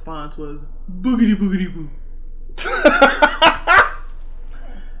my response was, "Boogity boogity boo."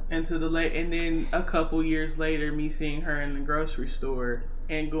 And to the and then a couple years later, me seeing her in the grocery store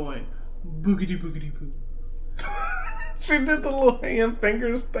and going, "Boogity boogity boo." She did the little hand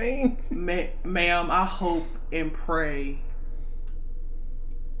fingers things. Ma'am, I hope and pray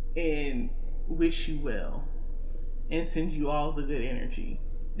and wish you well and send you all the good energy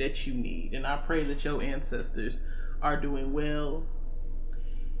that you need. And I pray that your ancestors are doing well.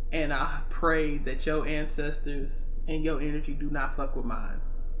 And I pray that your ancestors and your energy do not fuck with mine.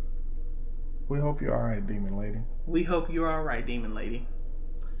 We hope you're alright, demon lady. We hope you're alright, demon lady.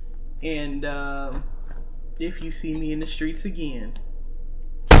 And if you see me in the streets again,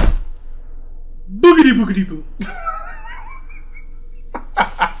 boogity boogity boo.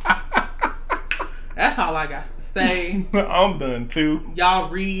 That's all I got to say. I'm done too. Y'all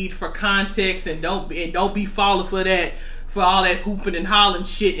read for context and don't be falling for that, for all that hooping and hollering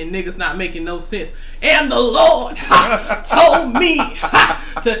shit and niggas not making no sense. And the Lord told me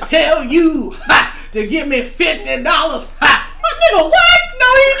to tell you to give me $50. My nigga, what? No,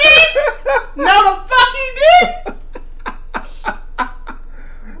 he didn't. No, the fuck he didn't.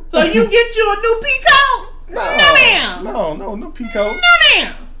 So you get you a new peacoat? No, ma'am. No peacoat. No,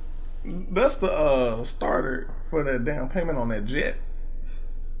 ma'am. That's the starter for that down payment on that jet.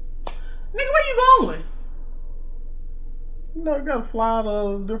 Nigga, where you going? You know, you gotta fly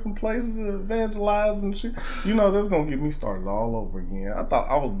to different places and evangelize and shit. You know, that's gonna get me started all over again. I thought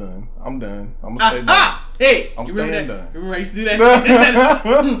I was done. I'm done. I'm gonna stay done. Hey, I'm staying done. Remember I used to do that?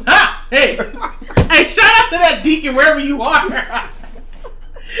 Hey, hey, shout out to that deacon wherever you are. He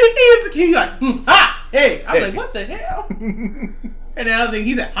used to keep like, hey. I was like, what the hell? And the other thing,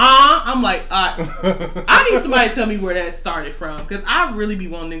 he said, I'm like, I need somebody to tell me where that started from, because I really be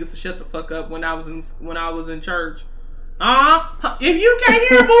wanting niggas to shut the fuck up when I was in church. If you can't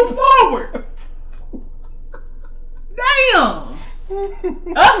hear, move forward. Damn.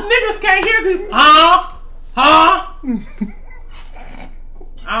 Us niggas can't hear. I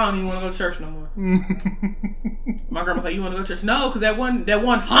don't even want to go to church no more. My grandma said, "You want to go to church?" No, because that one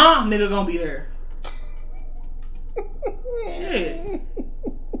nigga gonna be there. Shit.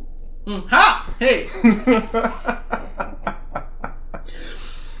 Hey.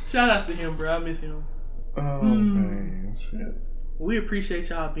 Shout outs to him, bro. I miss him. Oh man, shit. We appreciate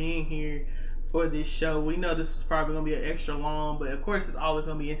y'all being here for this show. We know this was probably gonna be an extra long, but of course it's always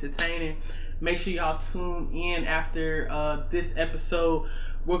gonna be entertaining. Make sure y'all tune in after this episode.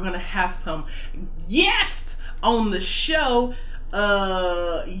 We're gonna have some guests on the show.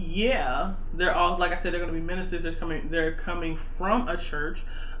 Yeah, they're all, like I said, they're gonna be ministers. They're coming from a church.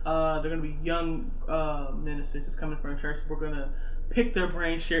 They're gonna be young ministers that's coming from a church. We're gonna pick their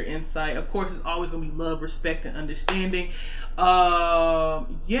brain, share insight. Of course, it's always gonna be love, respect, and understanding.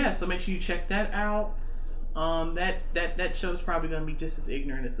 Yeah, so make sure you check that out. That show is probably gonna be just as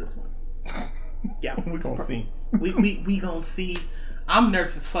ignorant as this one. Yeah, we gonna see. We gonna see. I'm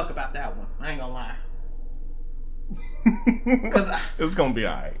nervous as fuck about that one. I ain't gonna lie. It's gonna be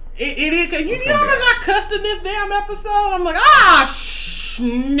alright. It is, cause you know how much I cussed in this damn episode. I'm like,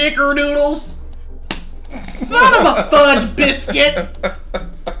 snickerdoodles, son of a fudge biscuit,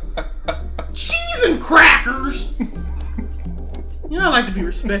 cheese and crackers. You know, I like to be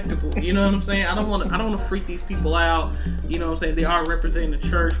respectable. You know what I'm saying? I don't want to freak these people out. You know what I'm saying? They are representing the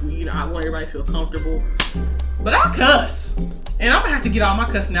church. I want everybody to feel comfortable. But I cuss, and I'm gonna have to get all my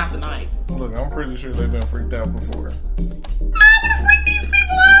cussing out tonight. Look, I'm pretty sure they've been freaked out before. I'm gonna freak these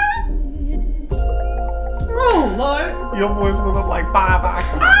people out. Oh Lord! Your voice went up like 5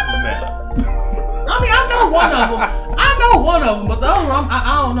 octaves now. I mean, I know one of them, but the other one,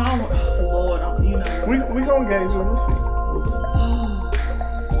 I don't know. Oh, Lord, you know. We gonna gauge it. We'll see.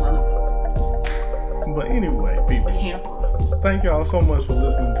 But anyway, people, thank y'all so much for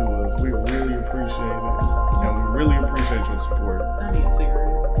listening to us. We really appreciate it, and we really appreciate your support. I need a cigarette.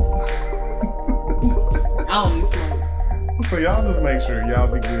 I don't need smoke. So y'all just make sure y'all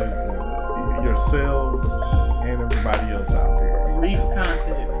be good to yourselves and everybody else out there. Read for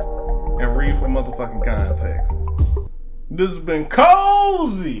context. And read for motherfucking context. This has been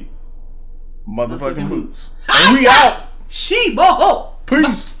Cozy Motherfucking Boots. And we out. She-bo.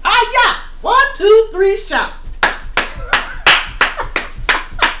 Peace. Hiya. 1, 2, 3, shout.